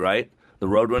 Coyote, right? The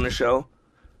Roadrunner show?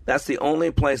 That's the only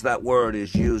place that word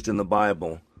is used in the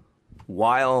Bible.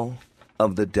 Wile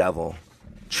of the devil.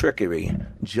 Trickery,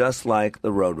 just like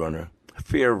the Roadrunner.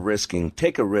 Fear of risking.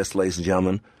 Take a risk, ladies and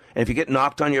gentlemen. And if you get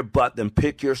knocked on your butt, then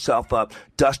pick yourself up,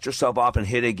 dust yourself off, and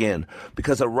hit again.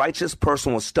 Because a righteous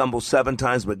person will stumble 7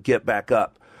 times but get back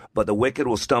up. But the wicked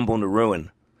will stumble into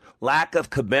ruin. Lack of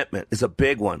commitment is a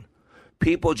big one.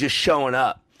 People just showing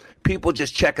up. People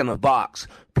just checking the box.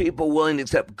 People willing to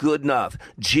accept good enough.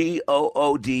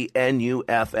 GOODNUFF.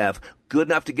 Good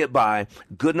enough to get by.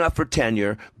 Good enough for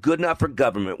tenure. Good enough for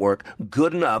government work.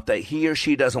 Good enough that he or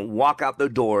she doesn't walk out the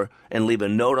door and leave a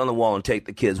note on the wall and take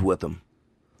the kids with them.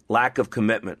 Lack of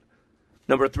commitment.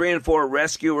 Number 3 and 4,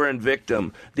 rescuer and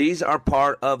victim. These are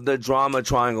part of the drama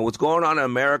triangle. What's going on in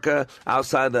America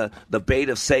outside the bait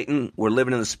of Satan, we're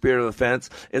living in the spirit of offense,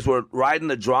 is we're riding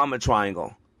the drama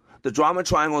triangle. The drama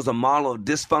triangle is a model of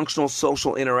dysfunctional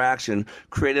social interaction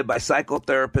created by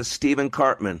psychotherapist Stephen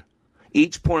Cartman.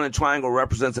 Each point of the triangle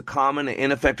represents a common and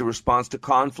ineffective response to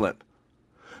conflict.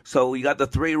 So you got the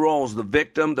 3 roles, the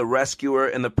victim, the rescuer,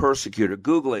 and the persecutor.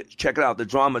 Google it. Check it out, the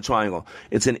drama triangle.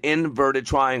 It's an inverted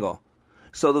triangle.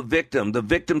 So the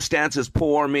victim stance is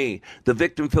poor me. The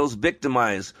victim feels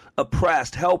victimized,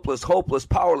 oppressed, helpless, hopeless,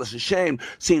 powerless, ashamed,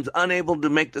 seems unable to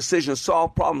make decisions,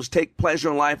 solve problems, take pleasure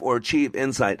in life, or achieve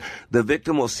insight. The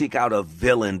victim will seek out a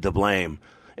villain to blame,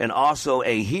 and also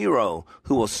a hero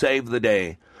who will save the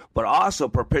day, but also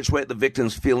perpetuate the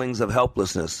victim's feelings of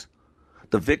helplessness.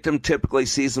 The victim typically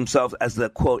sees himself as the,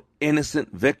 quote,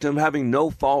 innocent victim, having no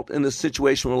fault in the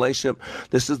situation relationship.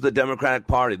 This is the Democratic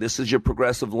Party. This is your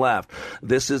progressive left.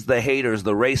 This is the haters,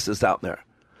 the racists out there.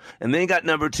 And then you got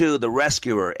number 2, the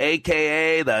rescuer,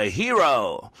 a.k.a. the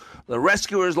hero. The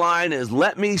rescuer's line is,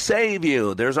 let me save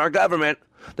you. There's our government.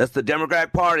 That's the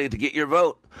Democratic Party to get your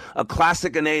vote. A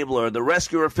classic enabler. The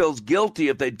rescuer feels guilty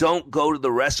if they don't go to the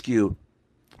rescue.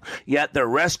 Yet their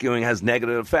rescuing has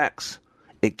negative effects.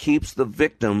 It keeps the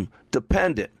victim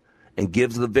dependent and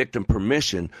gives the victim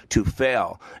permission to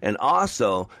fail, and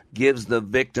also gives the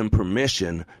victim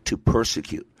permission to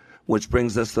persecute, which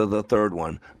brings us to the 3rd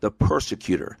one, the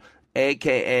persecutor,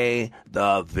 a.k.a.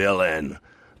 the villain.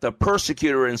 The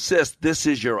persecutor insists this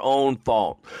is your own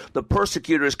fault. The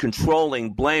persecutor is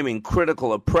controlling, blaming,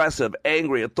 critical, oppressive,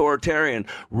 angry, authoritarian,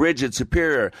 rigid,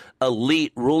 superior,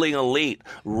 elite, ruling elite,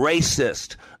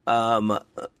 racist.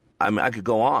 I could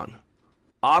go on.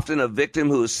 Often a victim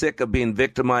who is sick of being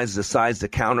victimized decides to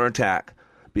counterattack,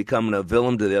 becoming a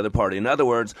villain to the other party. In other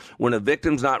words, when a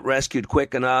victim's not rescued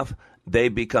quick enough, they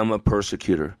become a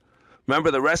persecutor. Remember,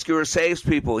 the rescuer saves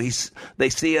people. They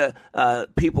see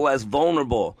people as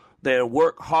vulnerable. They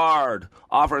work hard,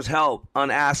 offers help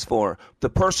unasked for.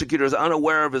 The persecutor is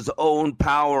unaware of his own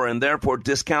power and therefore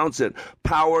discounts it.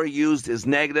 Power used is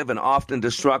negative and often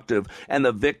destructive, and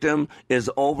the victim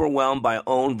is overwhelmed by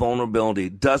own vulnerability,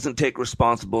 doesn't take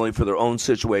responsibility for their own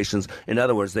situations. In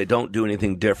other words, they don't do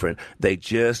anything different. They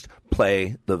just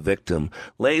play the victim.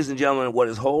 Ladies and gentlemen, what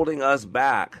is holding us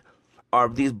back are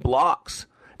these blocks.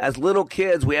 As little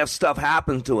kids, we have stuff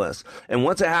happen to us. And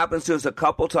once it happens to us a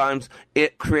couple times,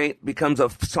 it becomes a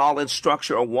solid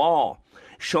structure, a wall,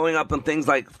 showing up in things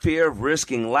like fear of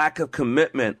risking, lack of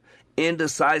commitment,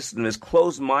 indecisiveness,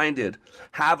 closed-minded,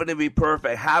 having to be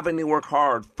perfect, having to work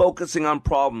hard, focusing on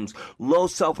problems, low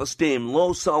self-esteem,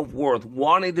 low self-worth,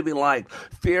 wanting to be liked,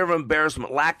 fear of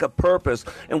embarrassment, lack of purpose.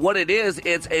 And what it is,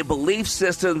 it's a belief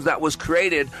system that was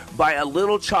created by a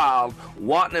little child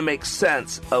wanting to make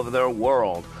sense of their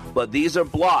world. But these are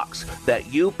blocks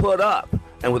that you put up,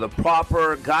 and with a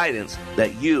proper guidance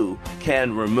that you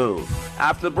can remove.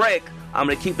 After the break, I'm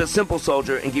going to keep it simple,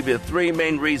 soldier, and give you the 3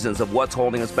 main reasons of what's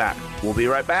holding us back. We'll be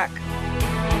right back.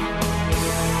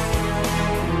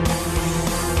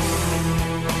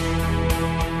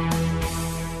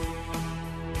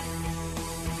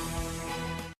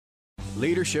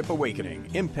 Leadership Awakening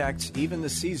impacts even the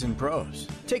seasoned pros.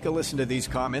 Take a listen to these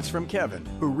comments from Kevin,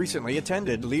 who recently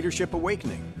attended Leadership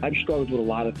Awakening. I've struggled with a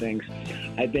lot of things.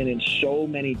 I've been in so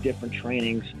many different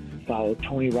trainings, followed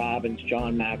Tony Robbins,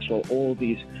 John Maxwell, all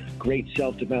these great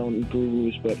self-development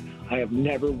gurus, but I have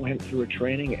never went through a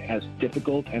training as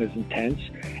difficult and as intense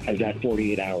as that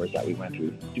 48 hours that we went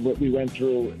through. What we went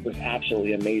through was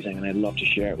absolutely amazing, and I'd love to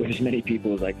share it with as many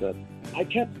people as I could. I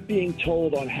kept being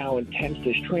told on how intense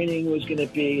this training was going to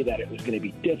be, that it was going to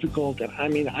be difficult. And I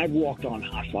mean, I've walked on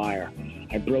hot fire.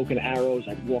 I've broken arrows.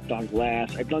 I've walked on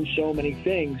glass. I've done so many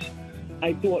things.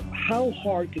 I thought, how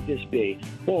hard could this be?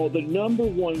 Well, the number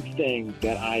one thing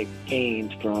that I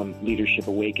gained from Leadership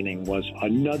Awakening was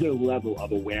another level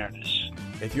of awareness.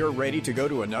 If you're ready to go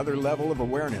to another level of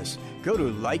awareness, go to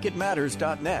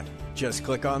likeitmatters.net. Just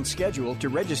click on schedule to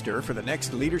register for the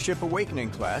next Leadership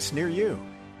Awakening class near you.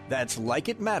 That's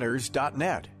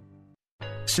likeitmatters.net.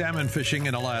 Salmon fishing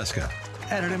in Alaska,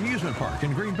 at an amusement park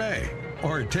in Green Bay,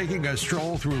 or taking a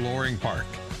stroll through Loring Park.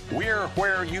 We're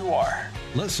where you are.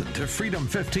 Listen to Freedom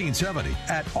 1570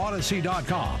 at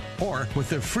Odyssey.com or with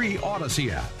the free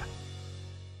Odyssey app.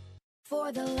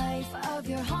 For the life of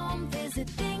your home, visit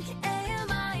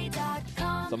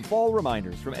thinkami.com. Some fall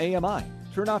reminders from AMI.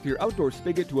 Turn off your outdoor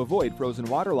spigot to avoid frozen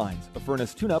water lines. A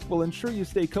furnace tune-up will ensure you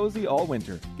stay cozy all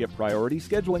winter. Get priority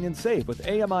scheduling and save with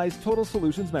AMI's Total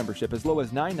Solutions membership as low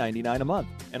as $9.99 a month.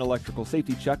 An electrical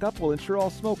safety checkup will ensure all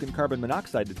smoke and carbon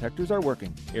monoxide detectors are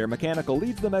working. Air Mechanical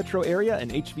leads the metro area in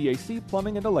HVAC,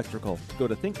 plumbing, and electrical. Go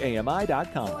to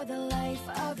thinkami.com. For the life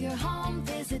of your home,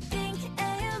 visit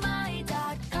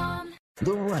thinkami.com.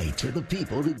 The right of the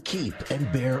people to keep and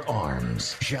bear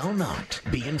arms shall not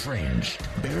be infringed.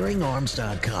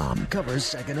 BearingArms.com covers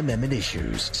Second Amendment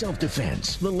issues,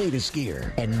 self-defense, the latest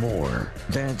gear, and more.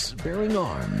 That's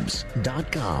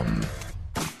BearingArms.com.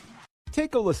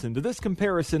 Take a listen to this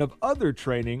comparison of other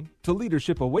training to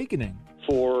Leadership Awakening.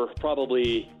 For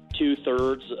probably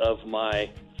 2/3 of my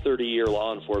 30-year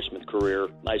law enforcement career,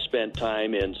 I spent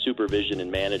time in supervision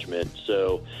and management,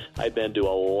 so I've been to a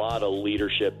lot of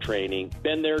leadership training.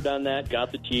 Been there, done that,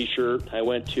 got the T-shirt. I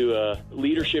went to a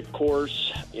leadership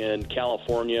course in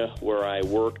California where I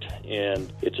worked,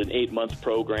 and it's an 8-month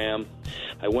program.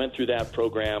 I went through that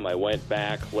program. I went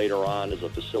back later on as a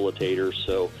facilitator,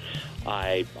 so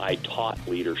I taught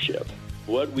leadership.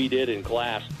 What we did in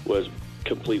class was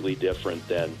completely different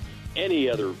than any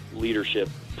other leadership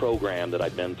program that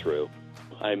I've been through.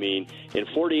 I mean, in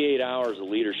 48 hours of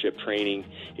leadership training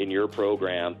in your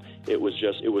program, it was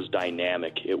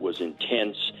dynamic. It was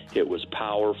intense. It was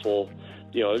powerful.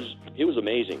 You know, it was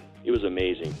amazing. It was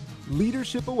amazing.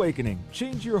 Leadership Awakening.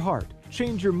 Change your heart.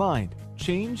 Change your mind.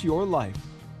 Change your life.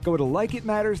 Go to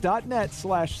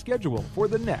likeitmatters.net/schedule for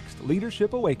the next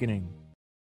Leadership Awakening.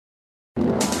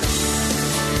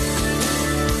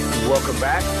 Welcome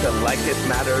back to Like It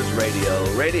Matters Radio.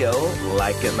 Radio,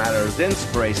 like it matters,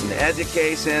 inspiration,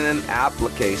 education, and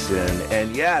application.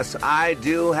 And yes, I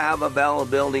do have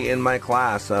availability in my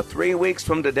class. 3 weeks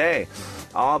from today,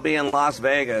 I'll be in Las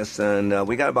Vegas, and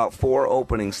we got about 4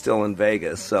 openings still in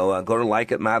Vegas. So go to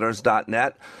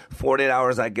likeitmatters.net. 48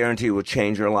 hours, I guarantee you, will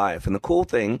change your life. And the cool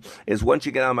thing is once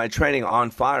you get out of my training, On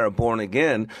Fire, Born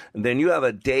Again, then you have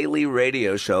a daily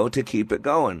radio show to keep it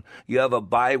going. You have a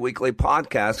bi-weekly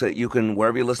podcast that you can,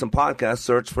 wherever you listen to podcasts,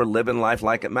 search for Living Life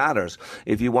Like It Matters.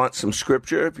 If you want some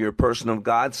scripture, if you're a person of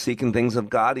God, seeking things of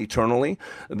God eternally,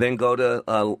 then go to,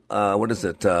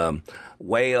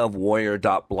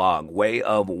 wayofwarrior.blog,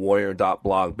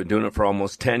 wayofwarrior.blog. Been doing it for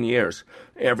almost 10 years.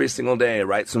 Every single day,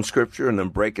 write some scripture and then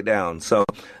break it down. So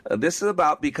this is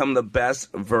about becoming the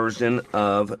best version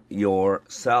of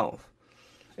yourself.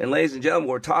 And ladies and gentlemen,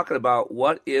 we're talking about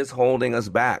what is holding us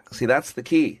back. See, that's the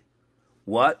key.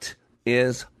 What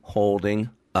is holding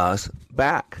us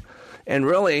back? And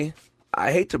really,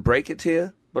 I hate to break it to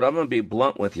you, but I'm going to be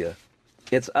blunt with you.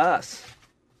 It's us.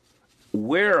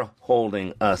 We're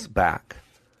holding us back.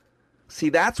 See,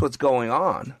 that's what's going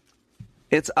on.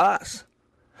 It's us.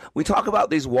 We talk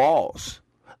about these walls.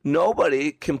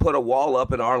 Nobody can put a wall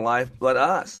up in our life but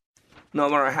us, no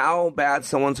matter how bad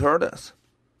someone's hurt us.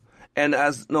 And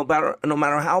no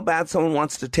matter how bad someone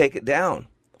wants to take it down,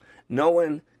 no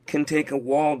one can take a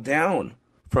wall down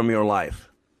from your life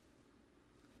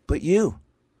but you.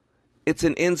 It's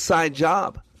an inside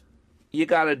job. You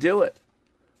got to do it.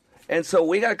 And so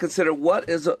we got to consider what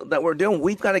is that we're doing.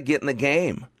 We've got to get in the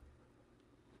game.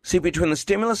 See, between the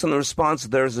stimulus and the response,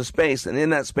 there's a space, and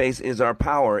in that space is our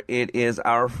power. It is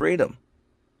our freedom.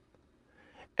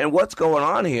 And what's going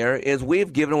on here is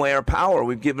we've given away our power.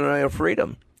 We've given away our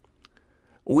freedom.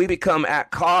 We become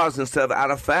at cause instead of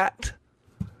at effect.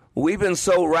 We've been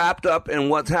so wrapped up in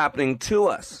what's happening to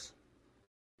us.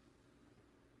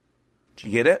 Do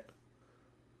you get it?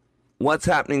 What's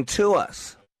happening to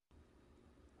us,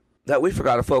 that we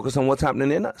forgot to focus on what's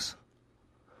happening in us.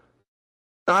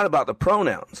 Not about the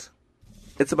pronouns.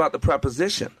 It's about the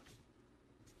preposition.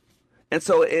 And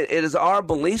so it is our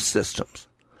belief systems.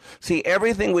 See,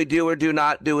 everything we do or do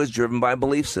not do is driven by a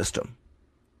belief system.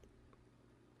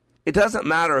 It doesn't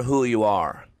matter who you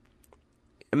are.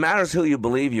 It matters who you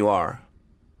believe you are.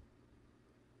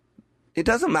 It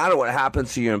doesn't matter what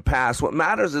happens to you in the past. What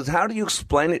matters is how do you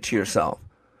explain it to yourself.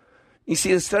 You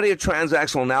see, the study of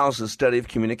transactional analysis is a study of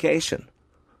communication.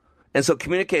 And so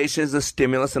communication is a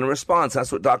stimulus and a response.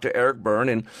 That's what Dr. Eric Berne,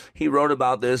 and he wrote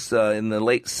about this in the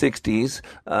late 60s,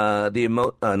 not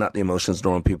the emotions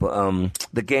normal people,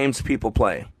 the games people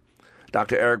play.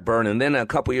 Dr. Eric Berne. And then a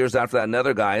couple years after that,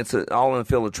 another guy, it's all in the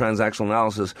field of transactional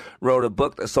analysis, wrote a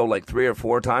book that sold like 3 or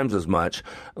 4 times as much,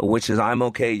 which is I'm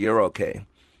Okay, You're Okay.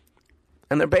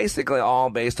 And they're basically all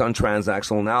based on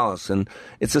transactional analysis. And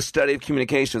it's a study of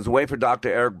communication. It's a way for Dr.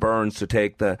 Eric Burns to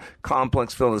take the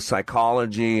complex field of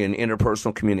psychology and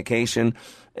interpersonal communication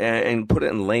and put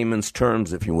it in layman's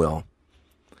terms, if you will.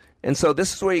 And so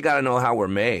this is where you got to know how we're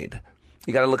made.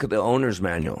 You got to look at the owner's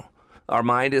manual. Our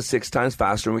mind is 6 times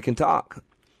faster than we can talk.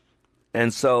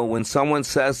 And so when someone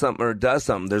says something or does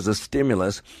something, there's a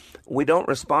stimulus, we don't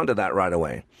respond to that right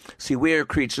away. See, we are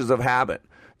creatures of habit.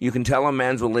 You can tell a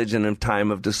man's religion in time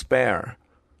of despair.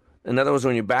 In other words,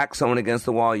 when you back someone against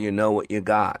the wall, you know what you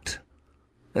got.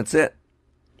 That's it.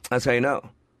 That's how you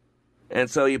know. And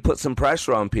so you put some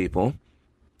pressure on people,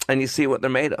 and you see what they're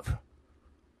made of.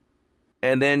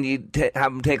 And then you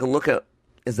have them take a look at,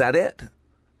 is that it?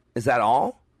 Is that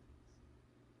all?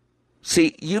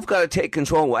 See, you've got to take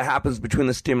control of what happens between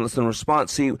the stimulus and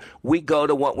response. See, we go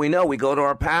to what we know. We go to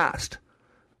our past.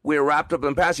 We're wrapped up in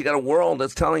the past. You got a world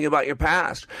that's telling you about your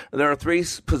past. There are 3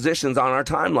 positions on our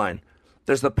timeline.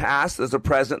 There's the past, there's the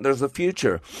present, there's the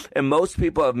future. And most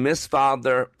people have misfiled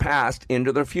their past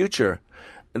into their future.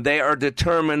 They are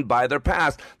determined by their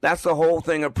past. That's the whole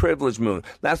thing of privilege movement.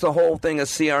 That's the whole thing of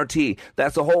CRT.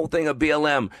 That's the whole thing of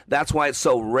BLM. That's why it's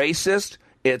so racist.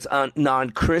 It's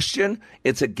non-Christian.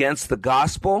 It's against the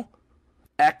gospel.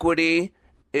 Equity.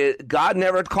 God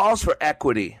never calls for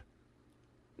equity.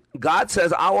 God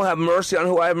says, I will have mercy on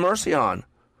who I have mercy on.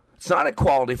 It's not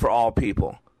equality for all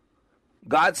people.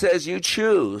 God says you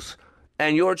choose,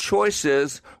 and your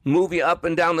choices move you up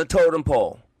and down the totem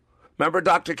pole. Remember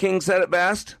Dr. King said it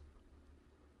best?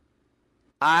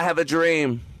 I have a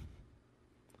dream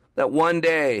that one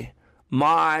day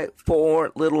my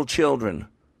 4 little children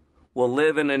will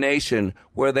live in a nation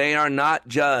where they are not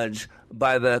judged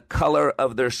by the color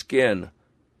of their skin,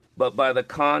 but by the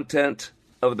content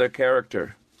of their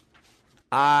character.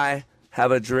 I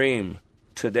have a dream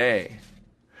today.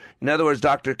 In other words,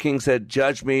 Dr. King said,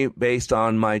 judge me based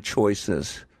on my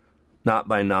choices, not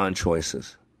by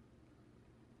non-choices.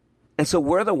 And so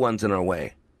we're the ones in our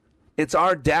way. It's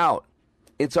our doubt.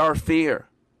 It's our fear.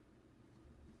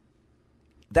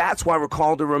 That's why we're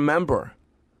called to remember.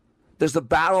 There's a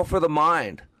battle for the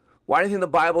mind. Why do you think the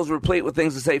Bible's replete with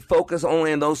things that say focus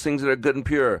only on those things that are good and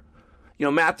pure? You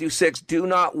know, Matthew 6, do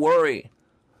not worry.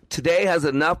 Today has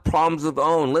enough problems of its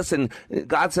own. Listen,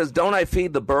 God says, don't I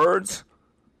feed the birds?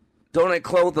 Don't I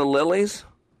clothe the lilies?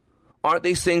 Aren't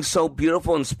these things so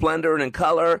beautiful in splendor and in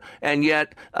color? And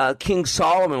yet King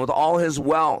Solomon, with all his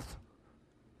wealth,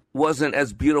 wasn't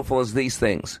as beautiful as these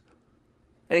things.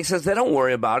 And he says, they don't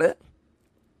worry about it.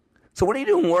 So what are you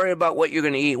doing worrying about what you're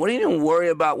going to eat? What are you doing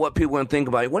worrying about what people are going to think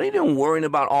about you? What are you doing worrying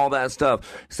about all that stuff?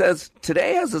 He says,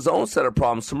 today has its own set of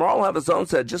problems. Tomorrow will have its own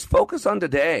set. Just focus on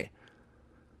today.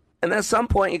 And then at some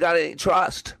point, you got to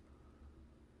trust.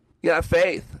 You got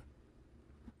faith.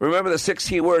 Remember the 6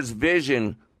 key words: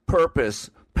 vision,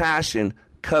 purpose, passion,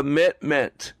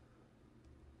 commitment.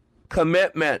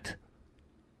 Commitment.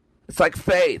 It's like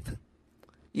faith.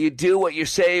 You do what you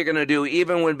say you're going to do,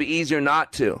 even when it'd be easier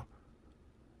not to.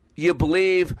 You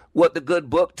believe what the good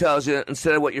book tells you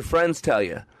instead of what your friends tell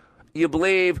you. You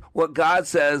believe what God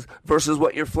says versus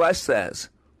what your flesh says.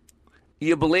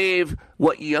 You believe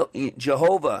what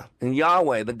Jehovah and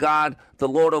Yahweh, the God, the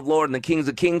Lord of Lords and the Kings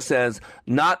of Kings says,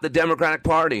 not the Democratic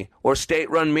Party or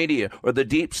state-run media or the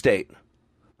deep state.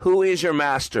 Who is your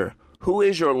master? Who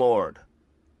is your Lord?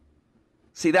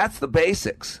 See, that's the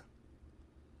basics.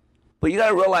 But you got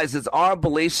to realize it's our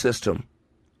belief system.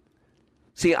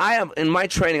 See, in my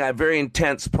training, I have very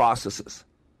intense processes.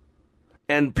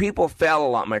 And people fail a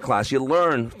lot in my class. You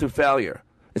learn through failure.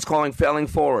 It's called failing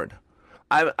forward.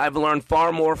 I've learned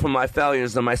far more from my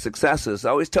failures than my successes.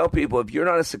 I always tell people, if you're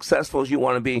not as successful as you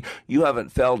want to be, you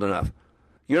haven't failed enough.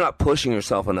 You're not pushing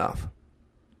yourself enough.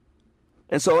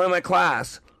 And so in my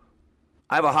class,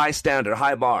 I have a high standard, a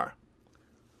high bar.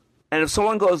 And if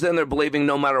someone goes in there believing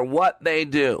no matter what they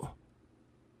do,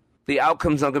 the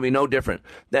outcome's not going to be no different.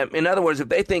 That, in other words, if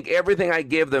they think everything I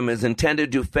give them is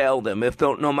intended to fail them, if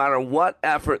no matter what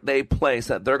effort they place,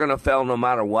 that they're going to fail no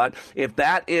matter what, if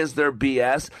that is their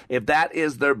BS, if that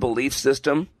is their belief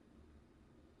system,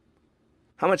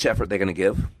 how much effort are they going to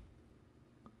give?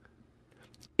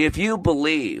 If you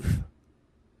believe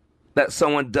that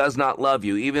someone does not love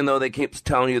you, even though they keep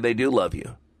telling you they do love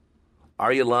you,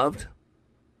 are you loved?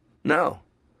 No.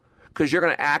 Because you're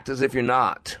going to act as if you're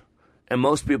not. And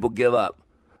most people give up.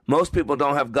 Most people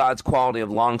don't have God's quality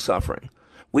of long-suffering.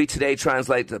 We today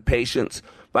translate to patience,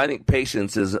 but I think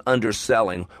patience is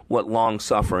underselling what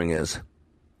long-suffering is.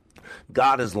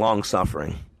 God is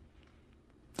long-suffering.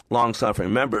 Long-suffering.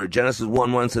 Remember, Genesis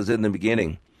 1:1 says in the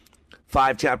beginning.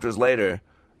 5 chapters later,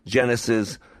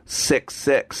 Genesis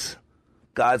 6:6.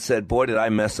 God said, boy, did I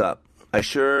mess up.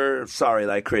 Sorry that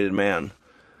I created man.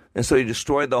 And so he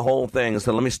destroyed the whole thing and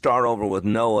said, let me start over with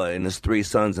Noah and his 3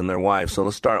 sons and their wives. So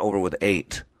let's start over with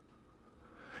 8.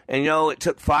 And it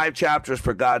took 5 chapters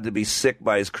for God to be sick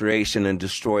by his creation and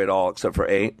destroy it all except for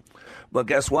 8. But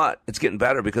guess what? It's getting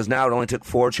better because now it only took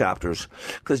 4 chapters.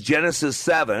 Because Genesis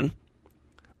 7,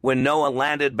 when Noah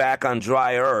landed back on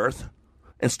dry earth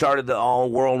and started the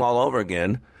world all over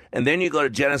again. And then you go to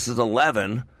Genesis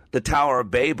 11, the Tower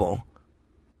of Babel,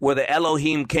 where the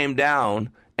Elohim came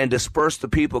down and dispersed the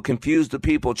people, confused the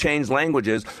people, changed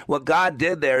languages. What God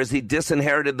did there is he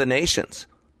disinherited the nations.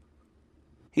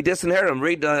 He disinherited them.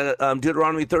 Read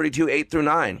Deuteronomy 32,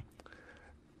 8-9.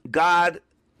 God,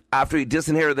 after he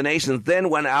disinherited the nations, then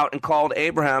went out and called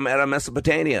Abraham out of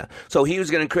Mesopotamia. So he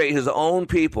was going to create his own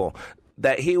people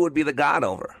that he would be the God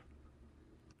over.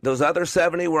 Those other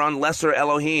 70 were on lesser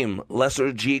Elohim,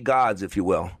 lesser G gods, if you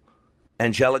will.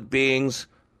 Angelic beings,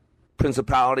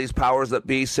 principalities, powers that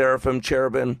be, seraphim,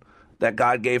 cherubim, that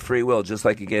God gave free will, just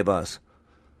like he gave us.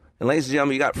 And ladies and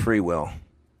gentlemen, you got free will.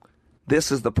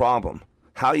 This is the problem.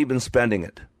 How you been spending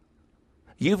it?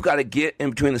 You've got to get in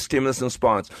between the stimulus and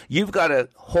response. You've got to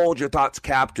hold your thoughts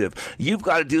captive. You've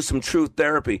got to do some truth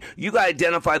therapy. You've got to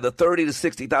identify the 30 to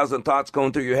 60,000 thoughts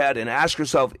going through your head and ask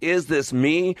yourself, is this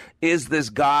me? Is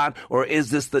this God? Or is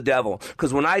this the devil?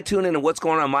 Because when I tune into what's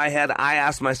going on in my head, I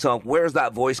ask myself, where's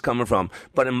that voice coming from?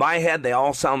 But in my head, they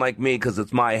all sound like me because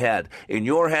it's my head. In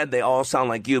your head, they all sound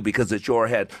like you because it's your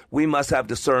head. We must have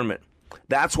discernment.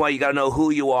 That's why you got to know who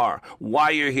you are,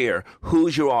 why you're here,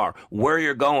 whose you are, where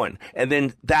you're going. And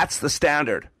then that's the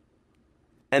standard.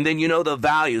 And then you know the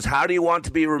values. How do you want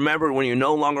to be remembered when you're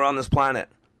no longer on this planet?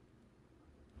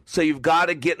 So you've got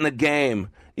to get in the game.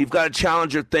 You've got to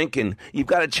challenge your thinking. You've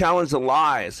got to challenge the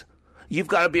lies. You've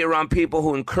got to be around people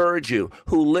who encourage you,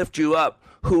 who lift you up,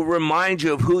 who remind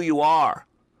you of who you are,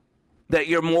 that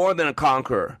you're more than a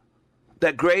conqueror,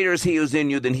 that greater is he who's in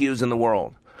you than he who's in the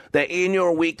world. That in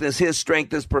your weakness, his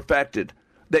strength is perfected.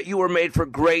 That you were made for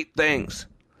great things.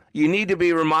 You need to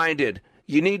be reminded.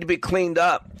 You need to be cleaned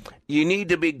up. You need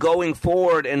to be going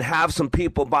forward and have some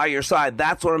people by your side.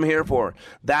 That's what I'm here for.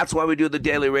 That's why we do the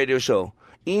daily radio show.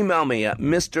 Email me at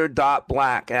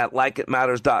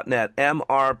mr.black@likeitmatters.net.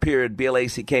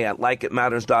 MR.BLACK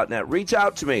 @likeitmatters.net. Reach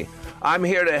out to me. I'm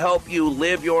here to help you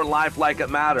live your life like it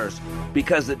matters,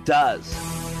 because it does.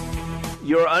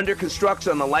 You're under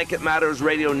construction on the Like It Matters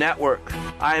radio network.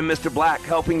 I am Mr. Black,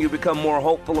 helping you become more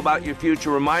hopeful about your future,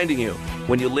 reminding you,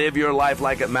 when you live your life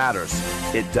like it matters,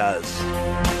 it does.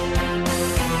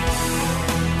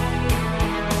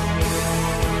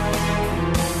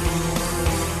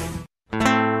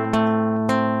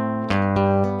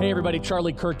 Hey everybody,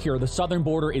 Charlie Kirk here. The southern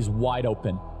border is wide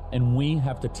open, and we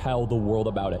have to tell the world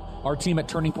about it. Our team at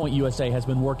Turning Point USA has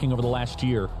been working over the last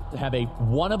year to have a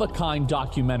one-of-a-kind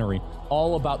documentary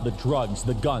all about the drugs,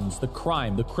 the guns, the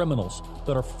crime, the criminals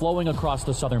that are flowing across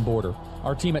the southern border.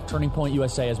 Our team at Turning Point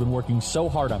USA has been working so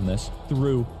hard on this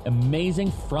through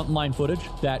amazing frontline footage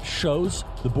that shows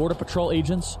the Border Patrol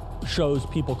agents shows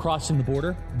people crossing the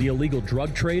border, the illegal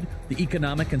drug trade, the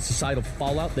economic and societal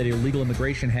fallout that illegal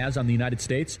immigration has on the United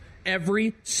States.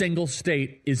 Every single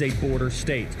state is a border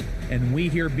state. And we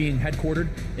here being headquartered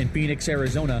in Phoenix,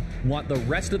 Arizona, want the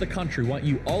rest of the country, want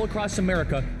you all across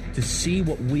America to see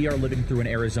what we are living through in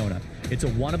Arizona. It's a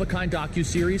one-of-a-kind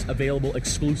docuseries available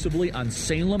exclusively on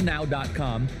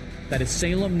SalemNow.com. That is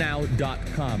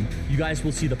SalemNow.com. You guys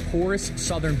will see the porous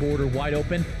southern border wide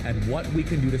open and what we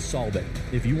can do to solve it.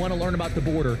 If you want to learn about the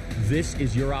border, this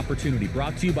is your opportunity.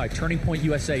 Brought to you by Turning Point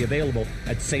USA, available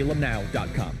at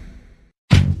SalemNow.com.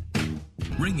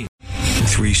 Ringing.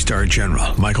 3-star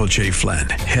General Michael J. Flynn,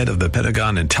 head of the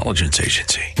Pentagon Intelligence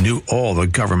Agency, knew all the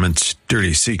government's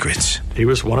dirty secrets. He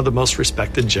was one of the most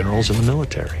respected generals in the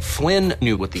military. Flynn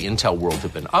knew what the intel world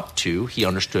had been up to. He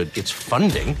understood its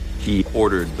funding. He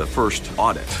ordered the first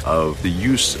audit of the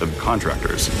use of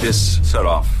contractors. This set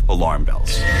off alarm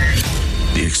bells.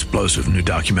 The explosive new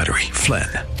documentary, Flynn,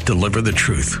 Deliver the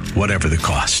Truth, Whatever the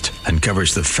Cost,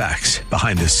 uncovers the facts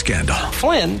behind this scandal.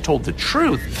 Flynn told the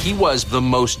truth. He was the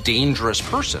most dangerous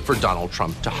person for Donald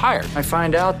Trump to hire. I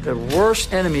find out the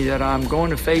worst enemy that I'm going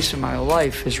to face in my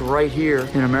life is right here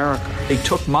in America. They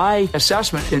took my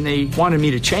assessment and they wanted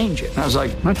me to change it. And I was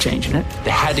like, I'm not changing it.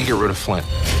 They had to get rid of Flynn.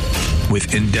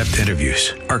 With in-depth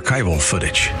interviews, archival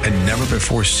footage, and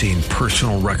never-before-seen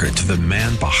personal records of the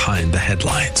man behind the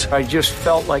headlines. I just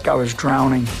felt like I was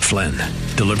drowning. Flynn,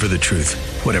 Deliver the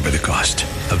Truth, Whatever the Cost.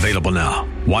 Available now.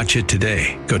 Watch it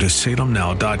today. Go to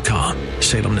SalemNow.com.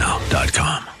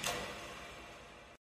 SalemNow.com.